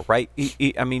before, right?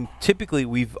 I mean, typically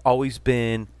we've always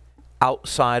been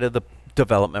outside of the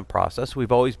development process.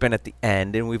 We've always been at the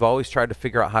end, and we've always tried to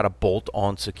figure out how to bolt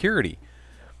on security.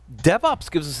 DevOps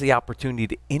gives us the opportunity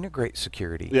to integrate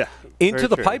security into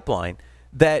the pipeline,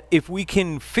 that if we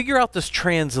can figure out this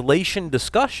translation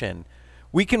discussion,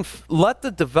 we can let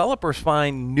the developers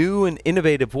find new and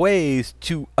innovative ways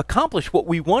to accomplish what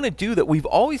we want to do that we've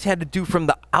always had to do from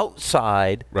the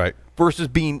outside, right, versus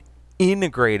being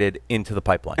integrated into the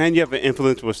pipeline. And you have an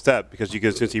influential step, because you can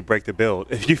essentially break the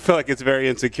build. If you feel like it's very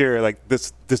insecure, like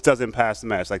this doesn't pass the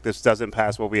match, like this doesn't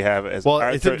pass what we have as. Well,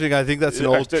 it's interesting. I think that's an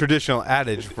old traditional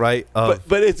adage, right? Of,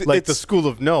 but it's like the school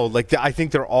of no. Like I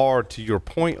think there are, to your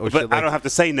point. But I don't have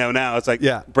to say no now. It's like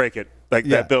break it. Like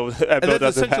that build and that's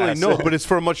doesn't essentially pass. no, but it's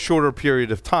for a much shorter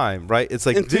period of time, right? It's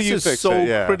like this is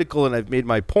so critical, and I've made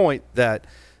my point that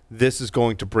this is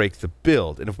going to break the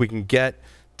build, and if we can get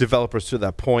developers to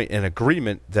that point in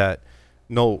agreement that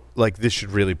no, like this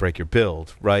should really break your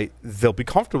build, right? They'll be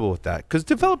comfortable with that, because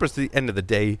developers, at the end of the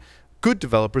day, good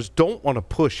developers don't want to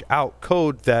push out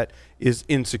code that is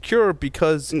insecure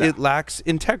because it lacks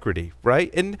integrity,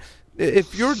 right? And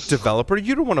if you're a developer,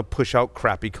 you don't want to push out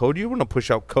crappy code. You want to push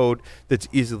out code that's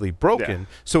easily broken.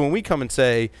 So when we come and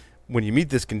say, when you meet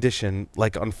this condition,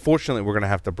 like, unfortunately, we're going to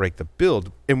have to break the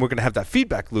build, and we're going to have that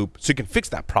feedback loop so you can fix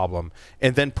that problem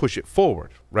and then push it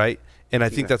forward, right? And I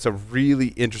think that's a really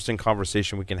interesting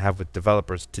conversation we can have with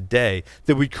developers today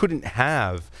that we couldn't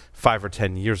have 5 or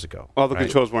 10 years ago. All the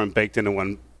controls weren't baked into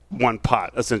one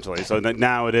pot, essentially. So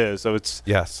now it is. So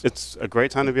it's a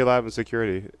great time to be alive in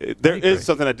security. There is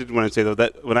something I did want to say, though,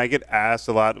 that when I get asked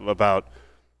a lot about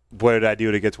what did I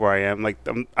do to get to where I am, like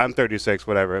I'm 36,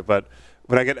 whatever, but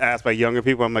when I get asked by younger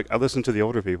people, I'm like, I listen to the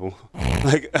older people.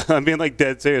 Like, I'm being like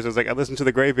dead serious. I was like, I listen to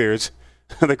the graybeards.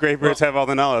 The Graybirds have all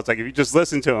the knowledge. Like if you just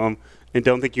listen to them and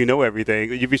don't think you know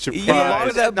everything, you'd be surprised. Yeah, a lot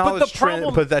of that knowledge, but the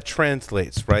problem, but that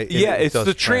translates, right? Yeah, it it's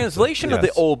the translation of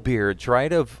the old beards,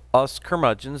 right? Of us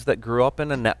curmudgeons that grew up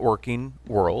in a networking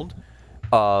world,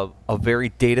 a very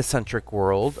data-centric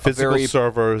world, physical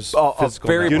servers, a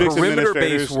very Unix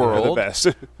perimeter-based world, are the best.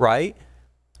 right?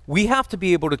 We have to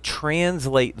be able to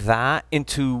translate that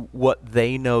into what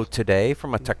they know today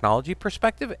from a technology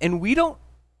perspective, and we don't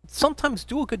sometimes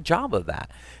do a good job of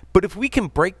that. But if we can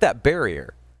break that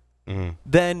barrier,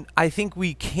 then I think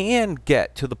we can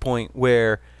get to the point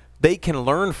where they can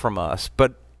learn from us.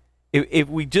 But if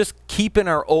we just keep in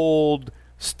our old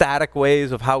static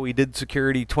ways of how we did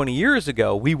security 20 years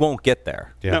ago, we won't get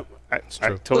there. Yeah. No, I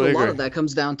totally But a lot agree. of that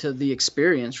comes down to the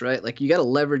experience, right? Like you got to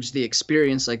leverage the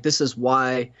experience. Like this is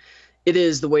why it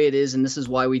is the way it is, and this is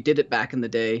why we did it back in the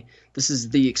day. This is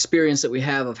the experience that we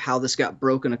have of how this got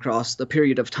broken across the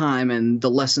period of time and the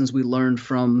lessons we learned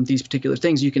from these particular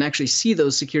things. You can actually see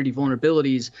those security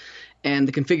vulnerabilities and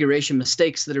the configuration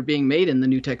mistakes that are being made in the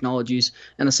new technologies.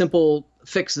 And a simple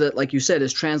fix that, like you said,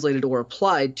 is translated or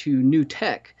applied to new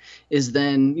tech is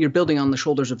then you're building on the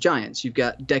shoulders of giants. You've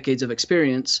got decades of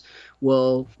experience.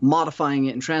 Well, modifying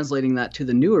it and translating that to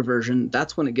the newer version,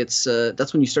 that's when it gets.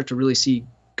 That's when you start to really see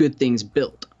good things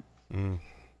built.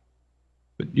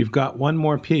 But you've got one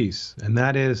more piece, and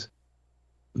that is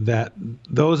that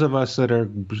those of us that are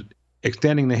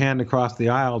extending the hand across the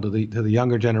aisle to the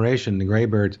younger generation, the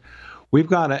Graybirds, we've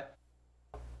got to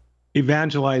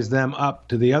evangelize them up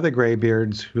to the other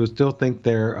Graybeards who still think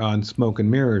they're on smoke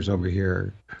and mirrors over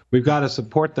here. We've got to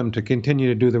support them to continue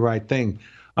to do the right thing.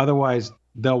 Otherwise,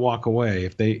 they'll walk away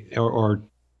if they or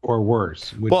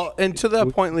worse. Well, and to that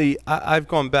point, Lee, I've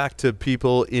gone back to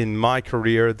people in my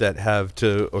career that have,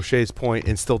 to O'Shea's point,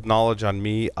 instilled knowledge on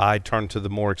me. I turned to the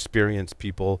more experienced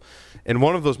people. And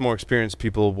one of those more experienced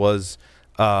people was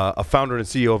a founder and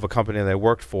CEO of a company that I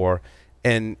worked for.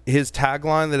 And his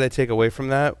tagline that I take away from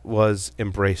that was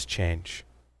embrace change,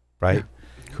 right?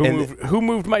 Who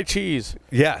moved my cheese?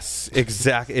 Yes,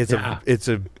 exactly. It's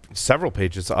several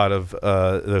pages out of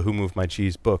the Who Moved My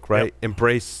Cheese book, right?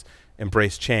 Yep.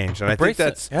 Embrace change, and I think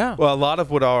that's well, a lot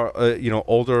of what our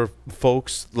older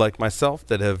folks like myself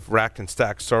that have racked and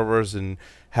stacked servers and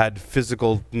had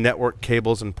physical network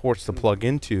cables and ports to plug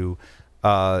into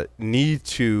need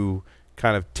to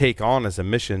kind of take on as a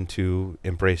mission to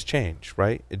embrace change,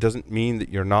 right? It doesn't mean that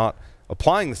you're not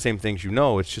applying the same things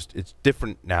it's just it's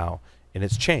different now and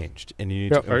it's changed, and you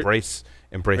need to embrace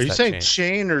Are you saying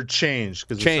chain or change?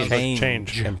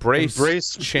 Change. Embrace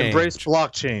change. Embrace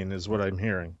blockchain is what I'm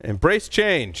hearing. Embrace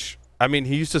change. I mean,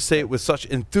 he used to say it with such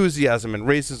enthusiasm and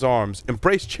raise his arms.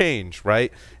 Embrace change,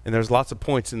 right? And there's lots of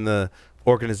points in the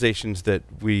organizations that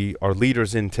we are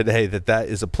leaders in today that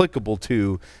is applicable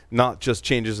to not just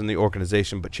changes in the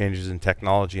organization, but changes in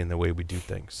technology and the way we do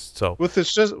things. So which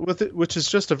is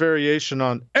just a variation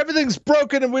on everything's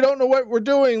broken and we don't know what we're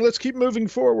doing. Let's keep moving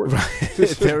forward. Right.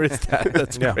 There is that.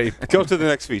 That's great. Go to the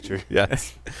next feature.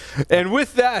 Yes. And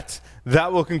with that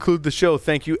will conclude the show.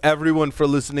 Thank you everyone for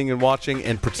listening and watching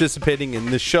and participating in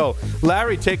this show.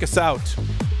 Larry, take us out.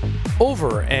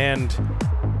 Over and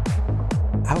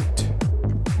out.